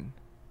same thing.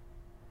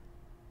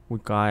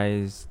 Would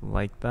guys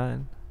like that?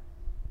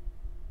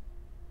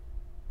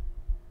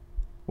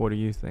 What do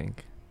you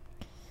think?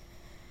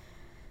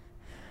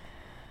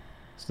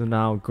 So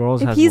now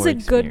girls have more If he's a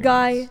experience. good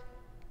guy,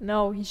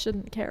 no, he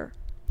shouldn't care.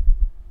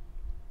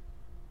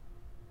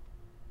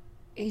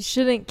 He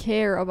shouldn't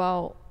care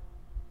about...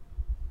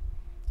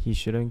 He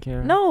shouldn't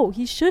care? No,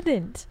 he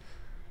shouldn't.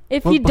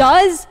 If he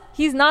does,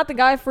 he's not the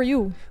guy for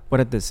you. But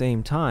at the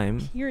same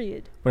time...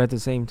 Period. But at the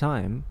same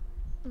time...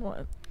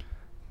 What?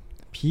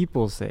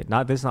 People say...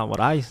 This is not what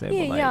I say,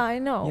 Yeah, but like... yeah, I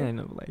know. Yeah, I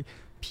know, like...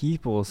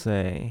 People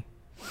say...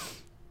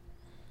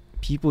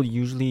 People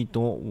usually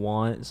don't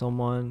want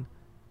someone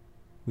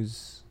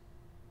who's...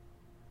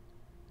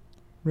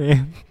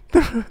 Man.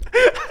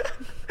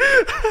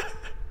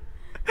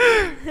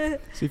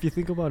 So if you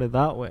think about it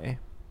that way...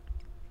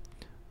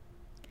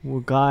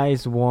 Well,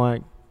 guys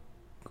want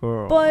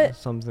girls, But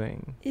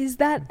something. is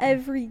that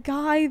every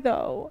guy,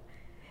 though?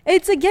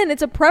 It's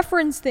a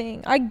preference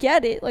thing. I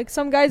get it. Like,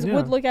 some guys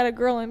would look at a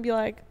girl and be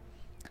like,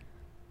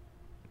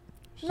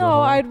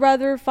 no, I'd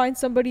rather find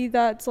somebody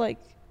that's, like,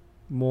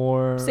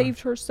 more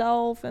saved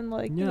herself and,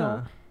 like, you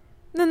know.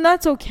 Then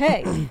that's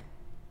okay.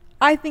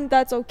 I think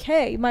that's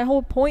okay. My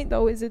whole point,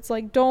 though, is it's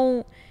like,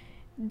 don't,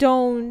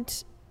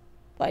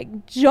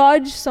 like,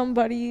 judge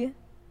somebody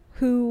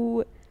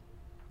who...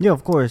 Yeah,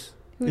 of course.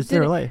 It's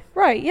their life.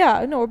 Right,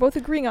 yeah. No, we're both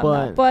agreeing on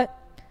that. But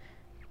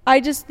I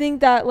just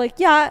think that, like,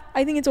 yeah,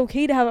 I think it's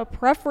okay to have a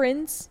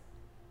preference.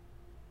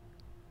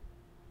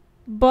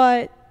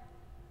 But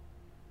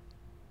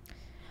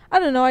I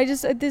don't know. I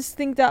just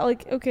think that,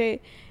 like,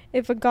 okay,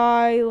 if a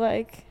guy,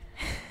 like...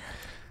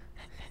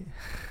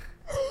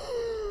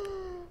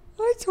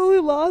 I totally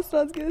lost what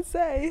I was going to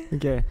say.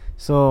 Okay,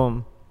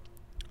 so...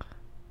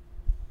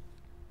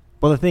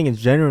 Well, the thing is,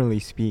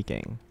 generally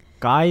speaking,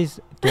 guys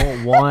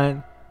don't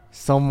want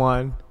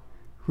someone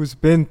who's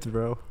been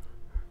through.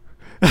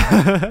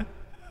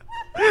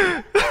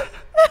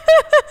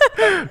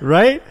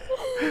 Right?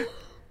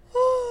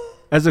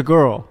 As a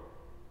girl,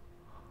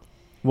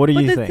 what do you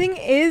think? But the thing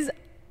is,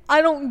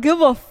 I don't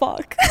give a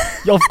fuck.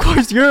 Yo, of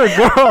course you're a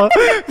girl.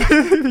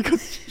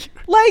 Because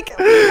like,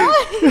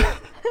 what?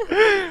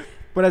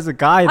 But as a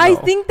guy, though, I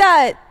think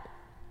that,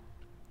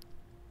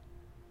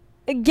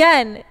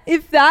 again,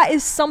 if that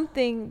is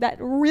something that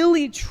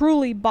really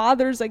truly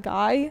bothers a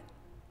guy,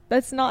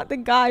 that's not the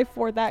guy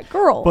for that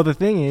girl. But the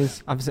thing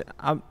is,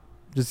 I'm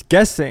just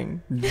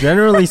guessing.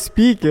 Generally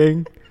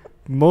speaking,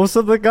 most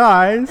of the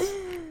guys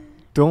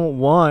don't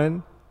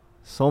want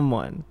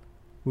someone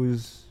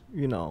who's,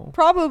 you know.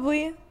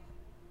 Probably.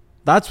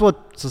 That's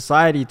what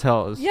society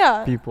tells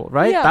Yeah. people,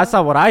 right? Yeah. That's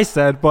not what I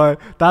said, but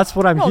that's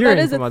what I'm No, hearing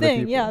that is from a other thing.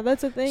 people. Yeah,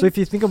 that's a thing. So if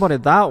you think about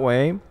it that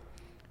way,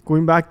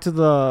 going back to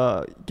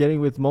the getting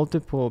with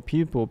multiple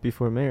people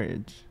before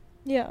marriage,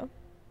 yeah.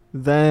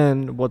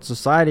 then what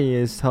society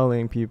is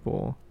telling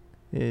people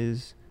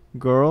is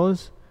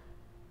girls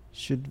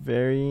should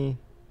very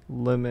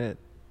limit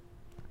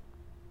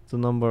the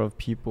number of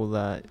people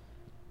that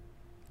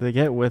they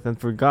get with, and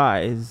for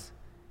guys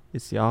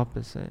it's the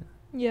opposite.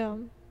 Yeah.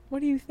 What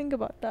do you think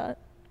about that?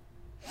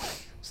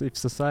 So if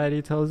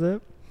society tells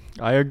it,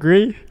 I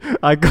agree.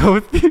 I go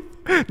with you.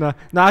 No,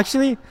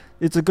 actually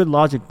it's a good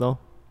logic though.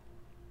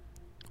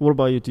 What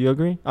about you? Do you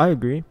agree? I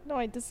agree. No,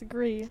 I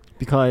disagree.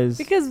 Because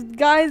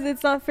guys,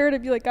 it's not fair to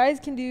be like, guys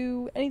can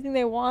do anything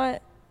they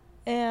want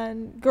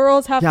and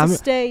girls have to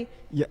stay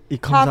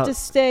it comes out, to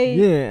stay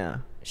yeah,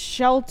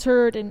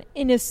 sheltered and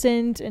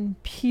innocent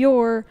and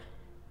pure,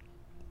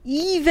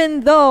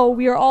 even though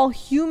we are all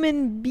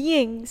human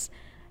beings.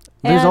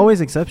 There's always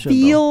exceptions.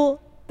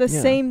 Feel the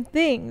same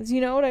things,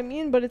 you know what I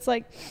mean? But it's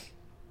like,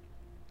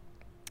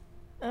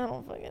 I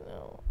don't fucking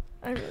know.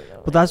 I really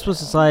don't. But that's what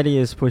society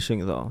is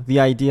pushing, though. The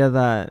idea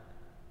that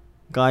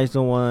guys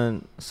don't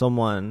want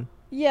someone.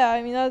 Yeah,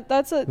 I mean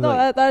that's a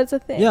like, that's a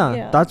thing.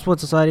 Yeah, that's what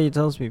society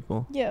tells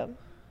people. Yeah.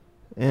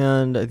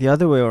 And the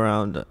other way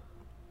around,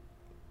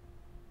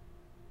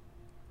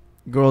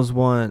 girls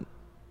want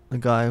a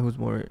guy who's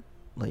more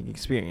like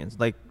experienced.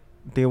 Like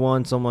they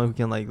want someone who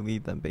can like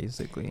lead them,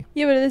 basically.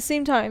 Yeah, but at the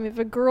same time, if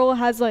a girl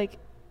has like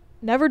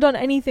never done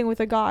anything with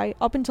a guy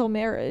up until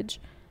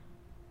marriage,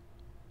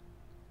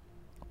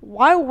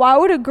 why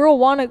would a girl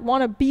want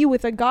to be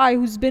with a guy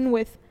who's been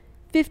with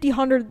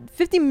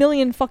 50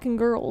 million fucking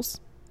girls?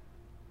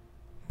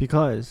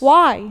 Because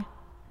why?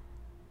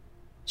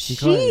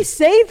 She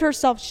saved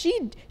herself.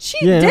 She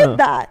did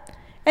that.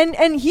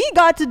 And he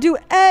got to do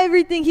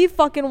everything he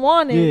fucking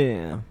wanted.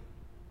 Yeah.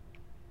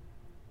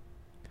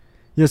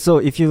 Yeah, so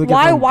if you look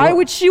at at why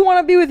would she want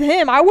to be with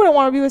him? I wouldn't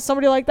want to be with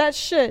somebody like that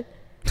shit.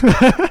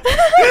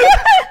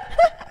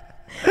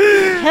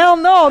 Hell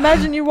no.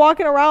 Imagine you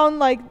walking around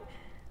like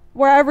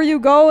wherever you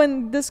go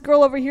and this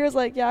girl over here is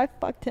like, yeah, I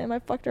fucked him. I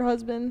fucked her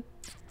husband.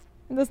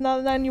 And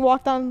then you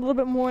walk down a little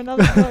bit more and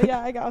another girl,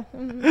 yeah, I got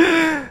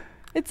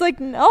It's like,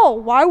 no,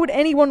 why would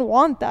anyone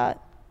want that?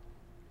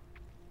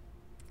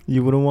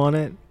 You wouldn't want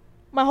it?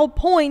 My whole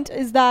point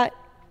is that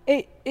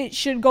it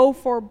should go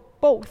for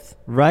both.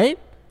 Right?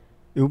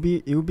 It would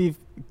be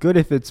good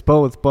if it's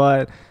both,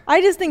 but I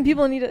just think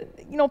people need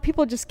to,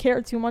 people just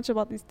care too much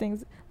about these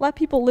things. Let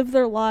people live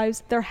their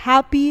lives. They're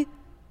happy.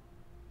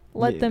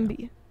 Let them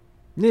be.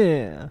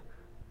 Yeah.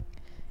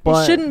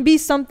 But it shouldn't be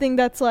something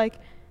that's like,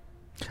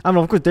 I don't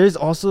know, of course there's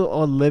also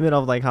a limit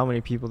of like how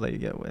many people that you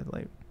get with.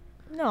 Like,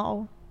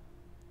 no.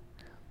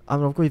 I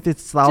don't know, of course if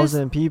it's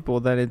 1,000 people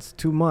then it's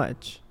too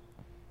much.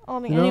 I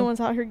don't think anyone's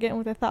out here getting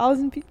with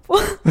 1,000 people.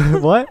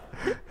 What?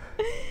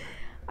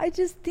 I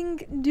just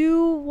think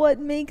do what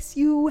makes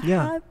you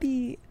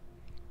happy.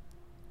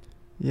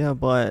 Yeah,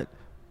 but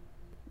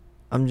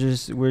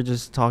we're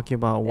just talking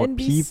about what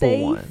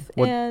people want.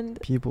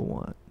 What people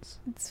want.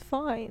 It's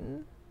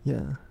fine.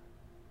 Yeah.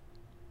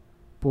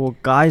 But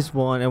what guys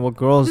want and what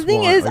girls want. The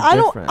thing is, I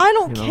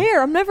don't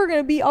care. I'm never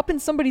gonna be up in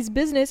somebody's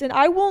business, and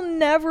I will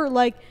never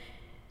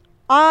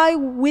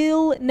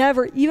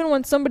even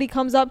when somebody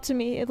comes up to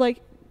me,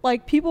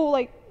 like people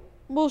like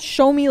will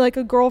show me like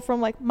a girl from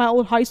like my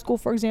old high school,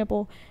 for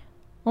example.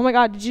 Oh my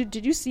god,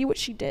 did you see what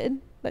she did?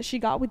 That she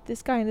got with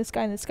this guy and this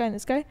guy and this guy and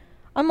this guy?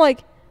 I'm like,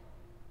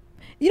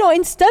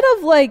 instead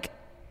of like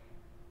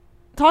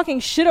talking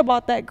shit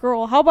about that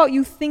girl, how about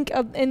you think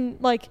of and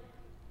like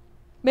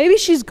maybe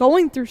she's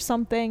going through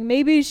something.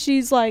 Maybe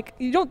she's like,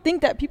 you don't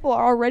think that people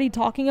are already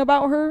talking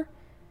about her?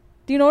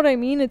 Do you know what I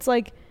mean? It's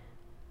like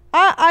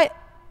I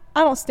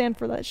don't stand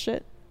for that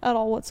shit at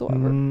all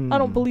whatsoever. I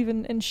don't believe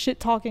in shit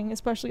talking,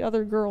 especially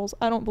other girls.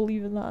 I don't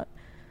believe in that.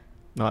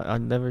 No, I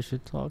never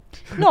shit talk.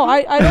 No,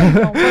 I don't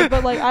know.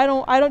 But like I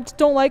don't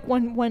like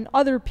when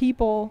other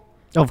people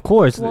of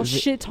course will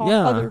shit talk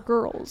other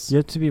girls. You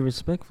have to be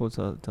respectful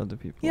to other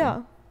people.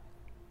 Yeah.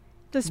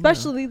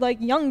 Especially like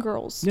young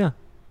girls. Yeah.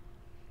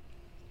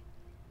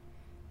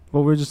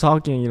 But we're just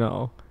talking,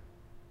 No,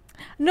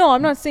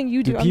 I'm not saying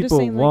you do. I'm just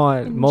saying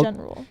like in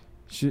general.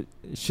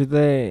 Should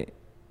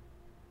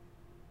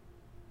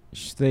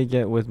they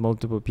get with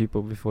multiple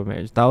people before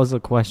marriage? That was a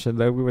question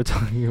that we were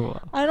talking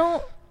about. I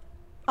don't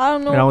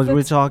know if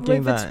it's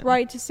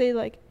right to say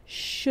like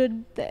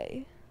should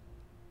they,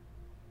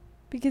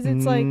 because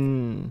it's like,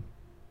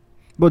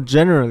 but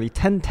generally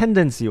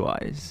tendency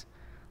wise,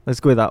 let's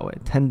go that way.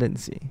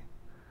 Tendency.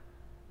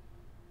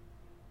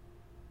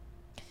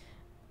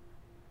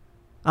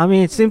 I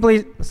mean, it's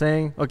simply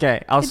saying,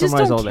 okay, I'll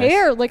summarize all this. I just don't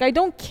care. Like, I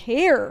don't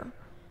care.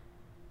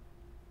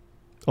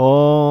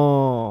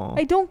 Oh.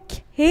 I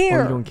don't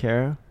care. Oh, you don't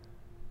care?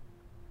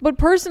 But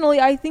personally,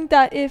 I think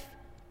that if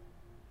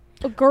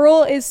a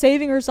girl is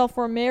saving herself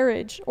for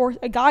marriage, or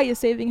a guy is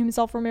saving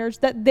himself for marriage,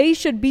 that they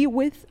should be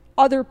with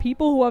other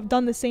people who have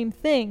done the same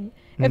thing,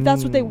 if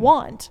that's what they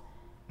want.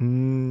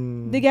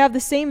 Mm. They have the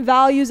same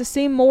values, the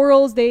same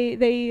morals.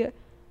 They,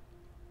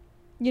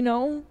 you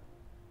know.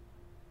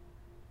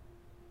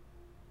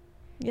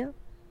 Yeah.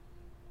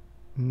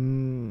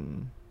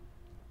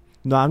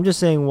 No, I'm just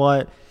saying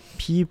what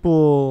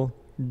people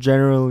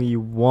generally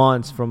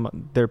want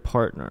from their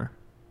partner.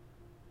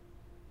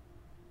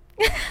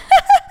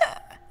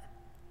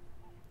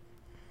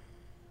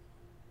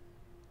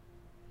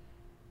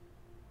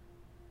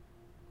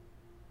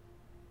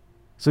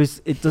 So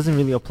it doesn't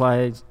really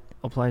applies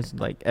to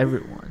like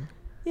everyone,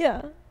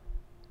 Yeah.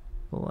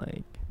 but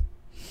like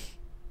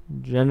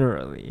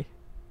generally.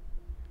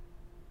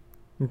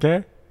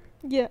 Okay?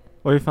 Yeah.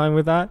 Are you fine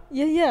with that?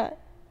 Yeah. Yeah.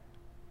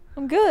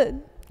 I'm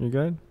good. You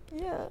good?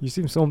 Yeah. You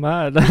seem so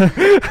mad.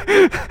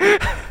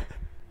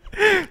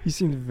 You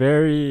seem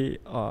very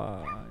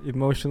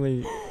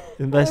emotionally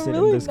invested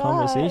in really this not.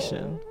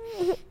 conversation.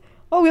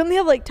 Oh, we only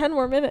have like 10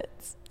 more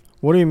minutes.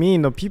 What do you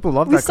mean? The people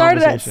love We that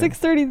started at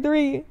conversation.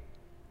 6:33.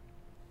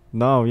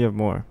 No, we have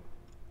more.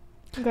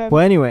 Okay.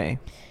 Well, anyway,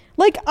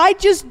 Like, I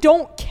just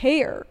don't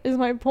care, is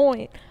my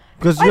point.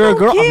 because I you're a don't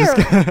girl.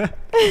 care.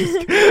 I'm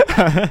just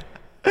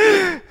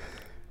kidding.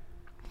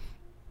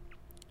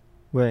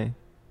 Wait.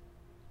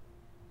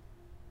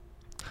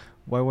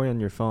 Why were you on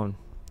your phone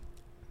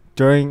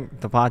during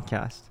the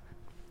podcast?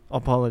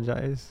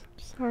 Apologize.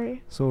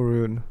 Sorry. So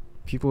rude.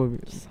 People.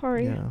 Would be,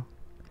 Sorry. Yeah.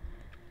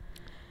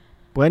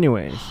 Well,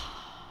 anyways,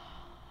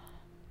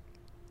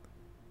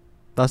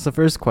 that's the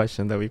first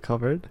question that we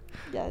covered.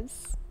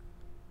 Yes.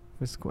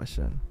 First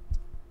question.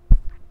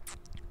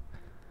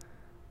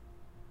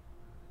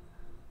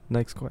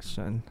 Next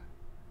question.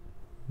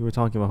 We were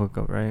talking about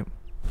hookup, right?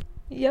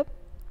 Yep.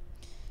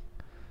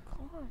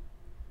 Come on.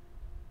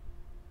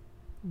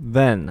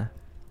 Then,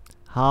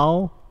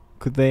 how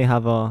could they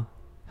have a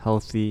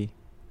healthy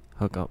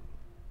hookup?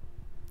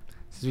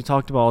 Since we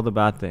talked about all the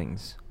bad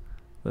things,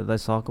 but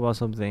let's talk about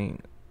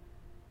something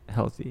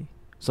healthy.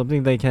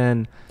 Something they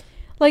can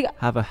Like,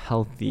 have a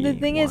healthy the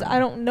thing is, one. I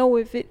don't know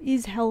if it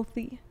is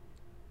healthy.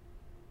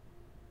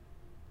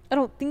 I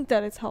don't think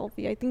that it's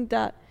healthy. I think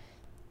that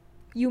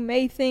you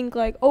may think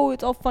like, oh,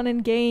 it's all fun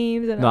and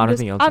games, and No, I don't I'm just,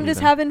 think I'm just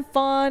either. having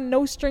fun,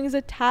 no strings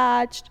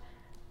attached.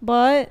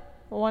 But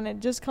when it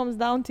just comes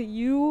down to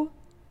you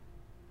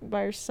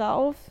by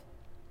yourself,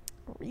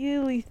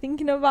 really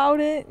thinking about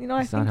it, you know,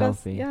 It's I think not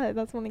that's healthy. yeah,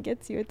 that's when it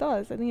gets you. It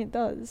does. I think it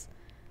does.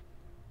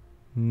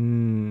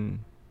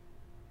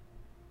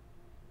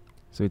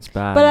 So it's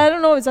bad. But I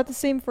don't know. Is that the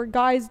same for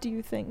guys? Do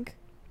you think?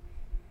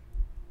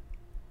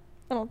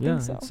 I don't Yeah,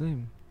 think so. it's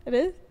same. It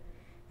is.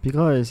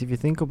 Because if you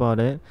think about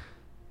it,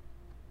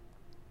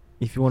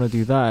 if you want to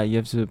do that, you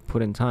have to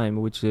put in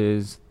time, which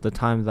is the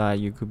time that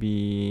you could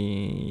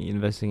be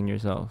investing in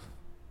yourself.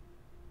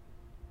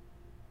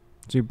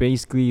 So you're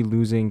basically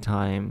losing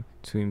time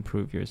to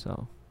improve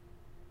yourself.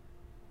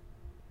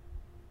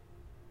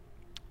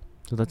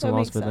 So that's a That loss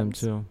makes for them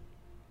sense. too.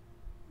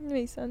 It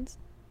makes sense.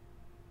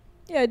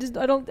 Yeah,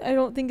 I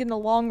don't think in the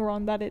long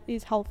run that it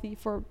is healthy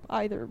for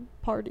either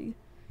party,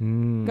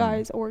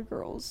 guys or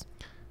girls.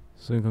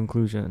 So in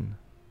conclusion,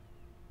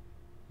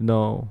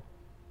 no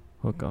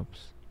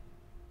hookups.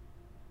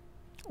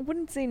 I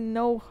wouldn't say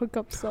no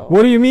hookups though.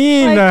 What do you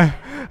mean? Like,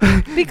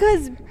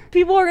 because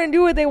people are gonna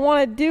do what they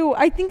want to do.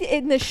 I think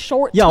in the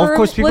short Yeah, term, of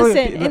course, people-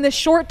 listen, in the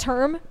short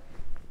term,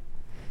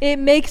 it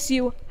makes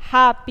you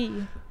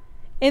happy.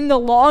 In the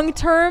long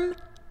term,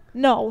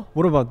 no.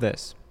 What about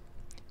this?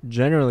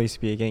 Generally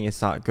speaking,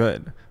 it's not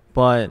good.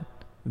 But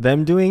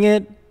them doing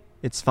it,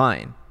 it's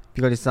fine.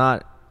 Because it's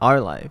not our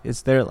life,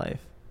 it's their life.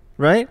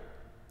 Right?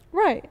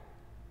 Right.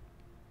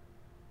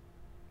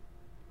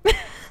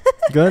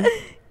 Good?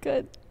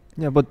 Good.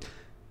 Yeah, but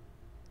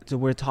so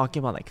we're talking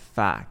about like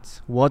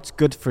facts. What's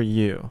good for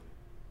you?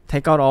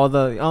 Take out all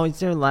the, oh, it's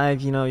their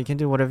life, you know, you can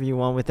do whatever you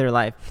want with their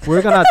life.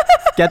 We're going to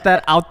get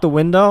that out the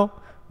window.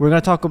 We're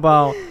going to talk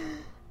about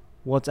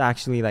what's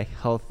actually like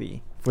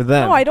healthy for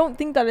them. No, I don't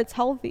think that it's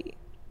healthy.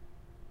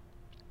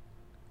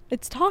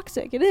 It's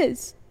toxic. It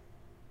is.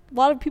 A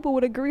lot of people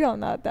would agree on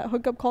that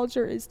hookup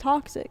culture is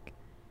toxic.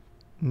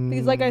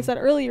 Because like I said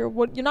earlier,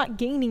 you're not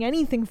gaining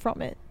anything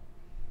from it.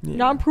 Yeah. You're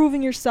not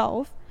improving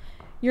yourself.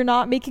 You're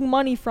not making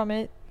money from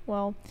it.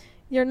 Well,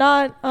 you're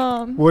not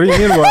What do you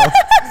mean well?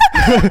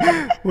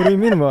 What do you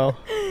mean well?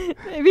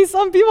 maybe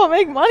some people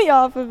make money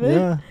off of it.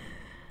 Yeah.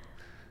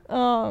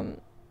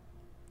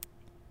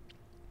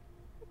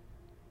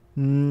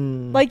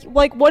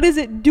 Like what is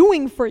it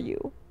doing for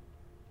you?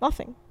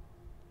 Nothing.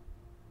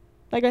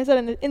 Like I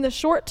said, in the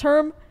short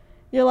term,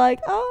 you're like,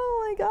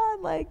 oh my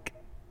god, like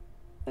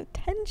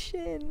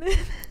attention.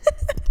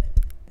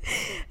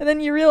 And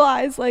then you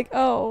realize like,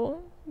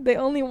 oh, they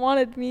only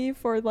wanted me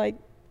for like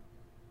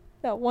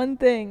that one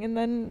thing, and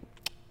then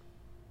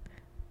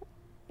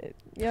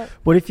yeah.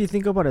 But if you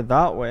think about it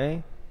that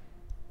way,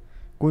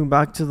 going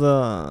back to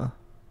the,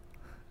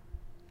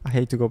 I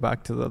hate to go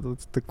back to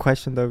the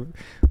question that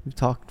we've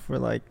talked for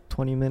like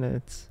 20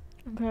 minutes.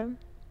 Okay.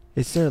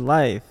 It's their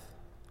life.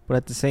 But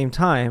at the same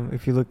time,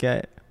 if you look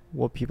at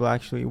what people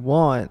actually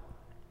want,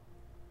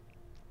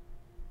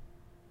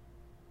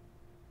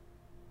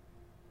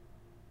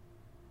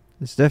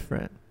 It's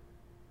different.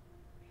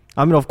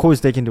 I mean, of course,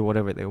 they can do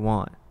whatever they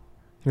want.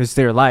 It's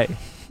their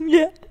life.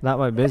 Yeah. Not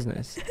my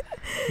business.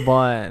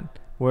 But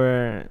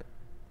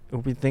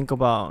if we think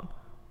about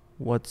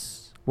what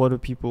do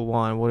people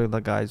want, what do the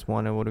guys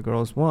want, and what do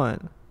girls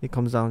want, it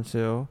comes down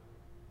to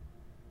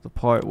the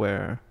part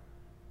where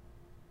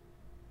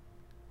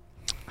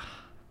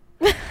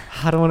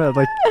I don't want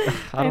to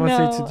I don't want to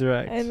say it too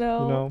direct. I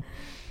know.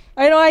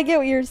 I get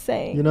what you're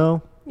saying.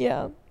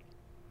 Yeah.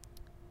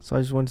 So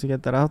I just wanted to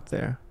get that out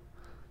there.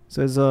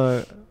 So as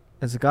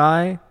a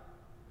guy,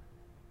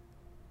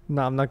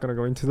 no, I'm not gonna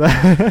go into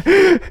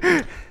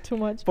that. Too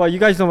much. But you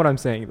guys know what I'm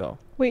saying, though.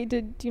 Wait,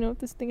 do you know if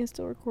this thing is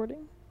still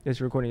recording? It's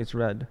recording. It's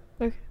red.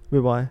 Okay. Wait,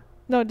 why?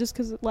 No, just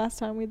because last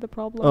time we had the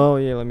problem. Oh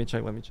yeah, let me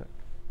check.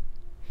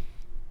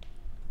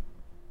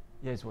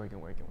 Yeah, it's working.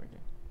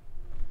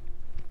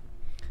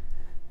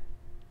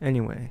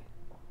 Anyway,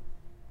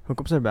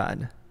 hookups are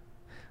bad.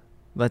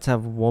 Let's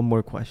have one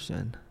more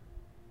question.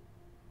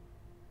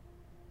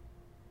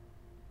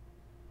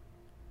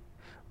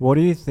 What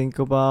do you think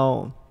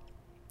about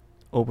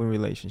open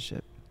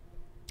relationship?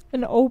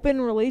 An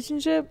open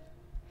relationship?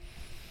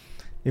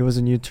 It was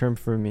a new term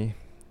for me.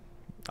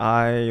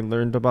 I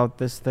learned about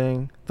this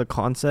thing, the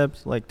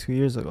concept, 2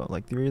 years ago,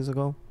 3 years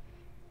ago.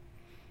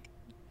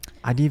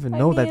 I didn't even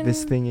know that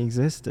this thing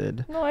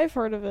existed. No, I've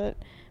heard of it.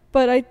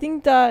 But I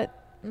think that...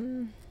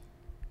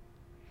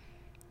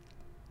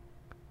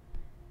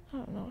 I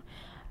don't know.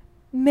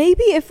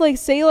 Maybe if,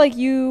 say,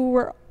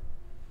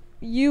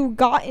 you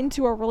got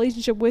into a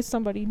relationship with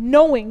somebody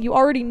knowing you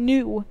already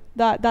knew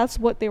that that's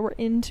what they were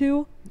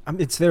into.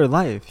 It's their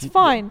life. It's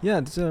fine. Yeah,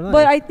 it's their life.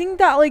 But I think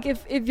that,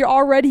 if you're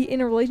already in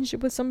a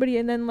relationship with somebody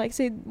and then,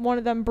 say, one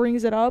of them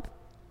brings it up,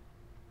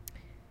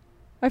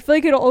 I feel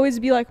like it'll always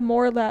be,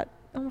 more that,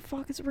 oh,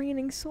 fuck, it's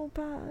raining so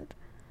bad.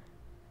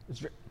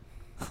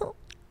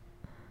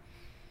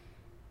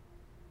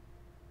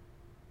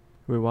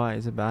 Wait, why?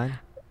 Is it bad?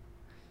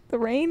 The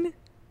rain?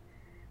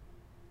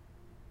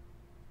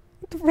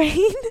 The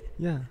rain?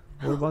 Yeah.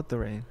 What about the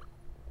rain?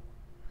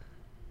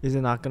 Is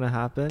it not going to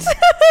happen? It's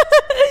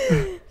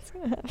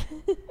going to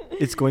happen.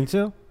 It's going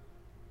to?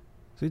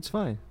 So it's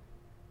fine.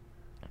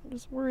 I'm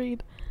just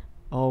worried.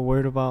 Oh,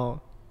 worried about...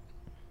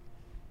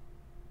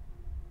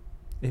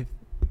 If...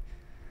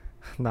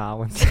 Nah, I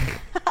won't say.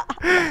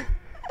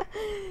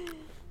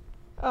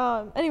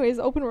 Anyways,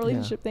 open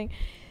relationship thing.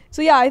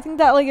 So yeah, I think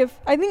that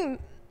I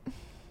think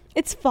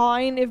it's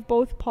fine if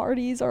both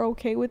parties are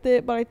okay with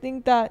it, but I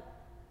think that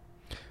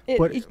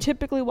it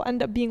typically will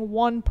end up being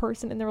one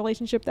person in the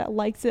relationship that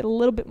likes it a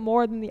little bit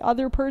more than the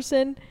other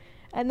person,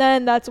 and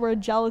then that's where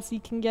jealousy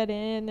can get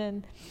in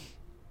and.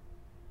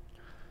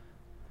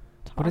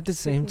 But at the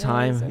same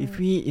time, if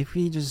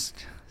we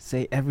just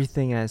say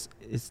everything as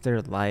it's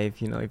their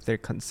life, if they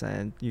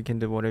consent, you can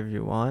do whatever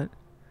you want,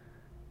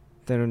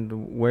 then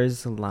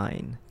where's the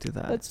line to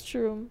that? That's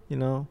true.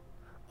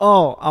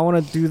 Oh, I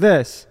want to do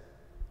this.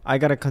 I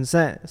got to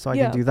consent so I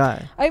can do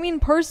that. I mean,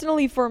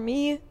 personally, for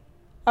me,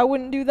 I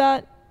wouldn't do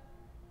that.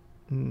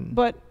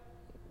 But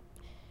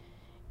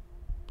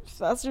if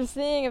that's your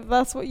thing, if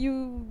that's what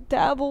you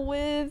dabble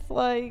with,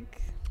 Well,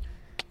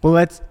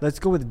 let's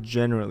go with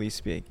generally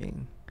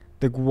speaking.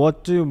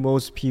 What do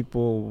most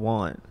people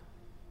want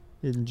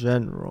in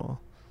general?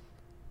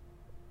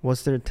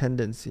 What's their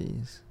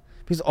tendencies?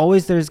 Because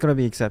always there's going to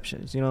be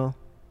exceptions, So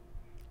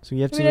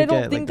you have to I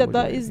don't think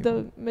that is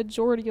the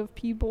majority of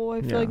people.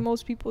 I feel like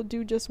most people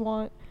do just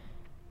want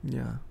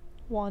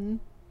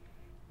one.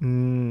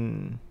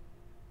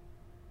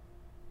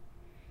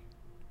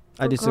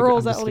 I disagree.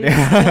 Girls, I'm just at kidding.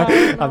 least.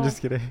 Yeah, I'm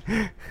just kidding.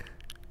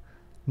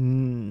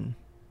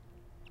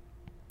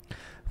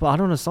 But I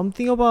don't know,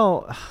 something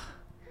about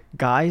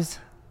guys,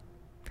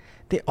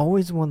 they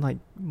always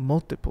want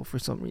multiple for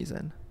some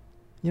reason.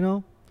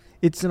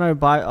 It's in our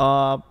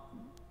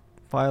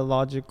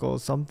biological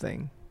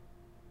something.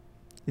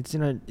 It's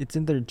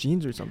in their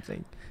genes or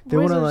something. They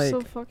Boys want are to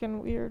so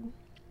fucking weird.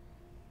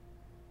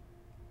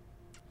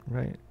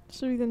 Right.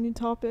 Should be the new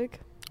topic.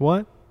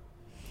 What?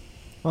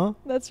 Huh?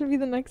 That should be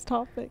the next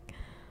topic.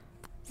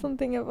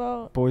 Something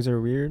about boys are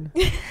weird.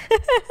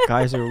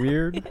 Guys are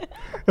weird.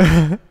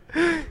 I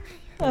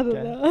don't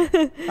know.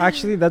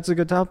 Actually, that's a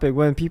good topic.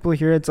 When people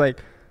hear it's what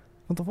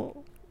the fuck?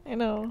 I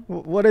know.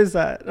 What is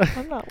that?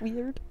 I'm not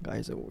weird.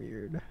 Guys are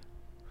weird.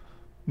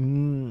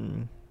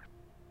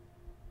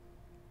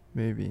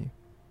 Maybe.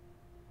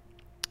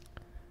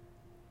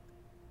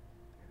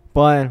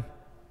 But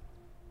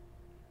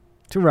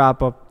to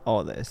wrap up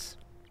all this,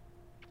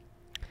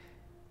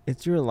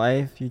 it's your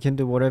life. You can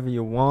do whatever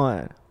you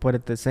want. But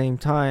at the same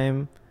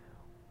time,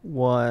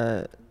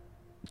 what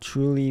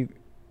truly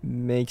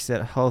makes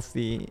it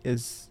healthy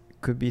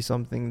could be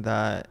something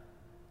that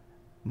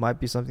might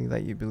be something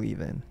that you believe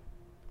in.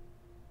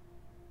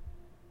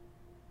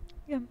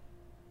 Yeah.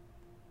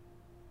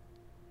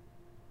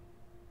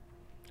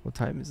 What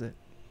time is it?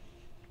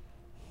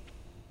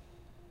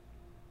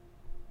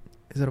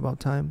 Is it about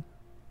time?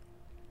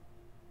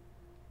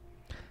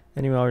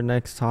 Anyway, our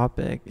next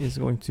topic is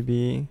going to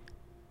be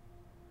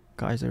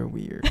guys are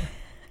weird.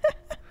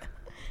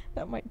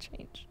 That might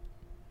change.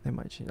 They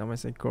might change. I might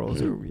say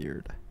girls are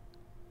weird.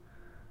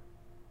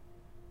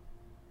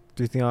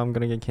 Do you think I'm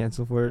gonna get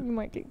canceled for it? You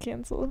might get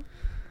canceled.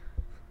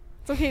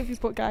 It's okay if you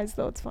put guys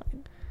though. It's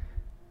fine.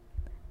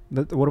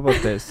 What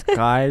about this?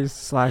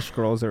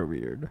 Guys/girls are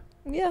weird.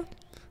 Yeah.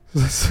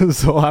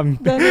 So I'm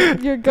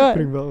Then you're good.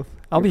 putting both.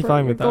 I'll be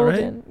fine with that,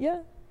 right?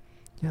 Yeah.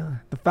 Yeah.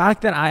 The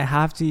fact that I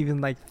have to even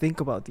like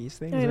think about these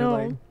things. I know.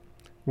 Like,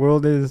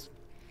 world is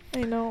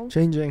I know.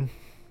 changing.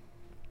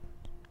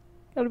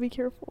 Gotta be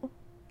careful.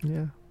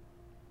 Yeah.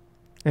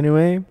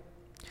 Anyway,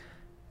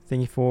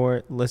 thank you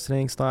for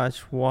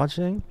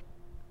listening/watching.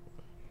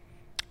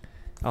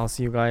 I'll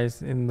see you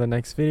guys in the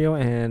next video,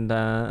 and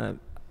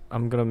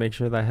I'm gonna make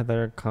sure that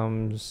Heather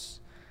comes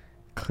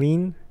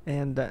clean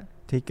and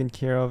taken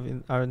care of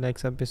in our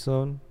next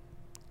episode.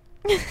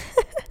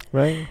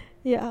 Right?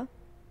 Yeah.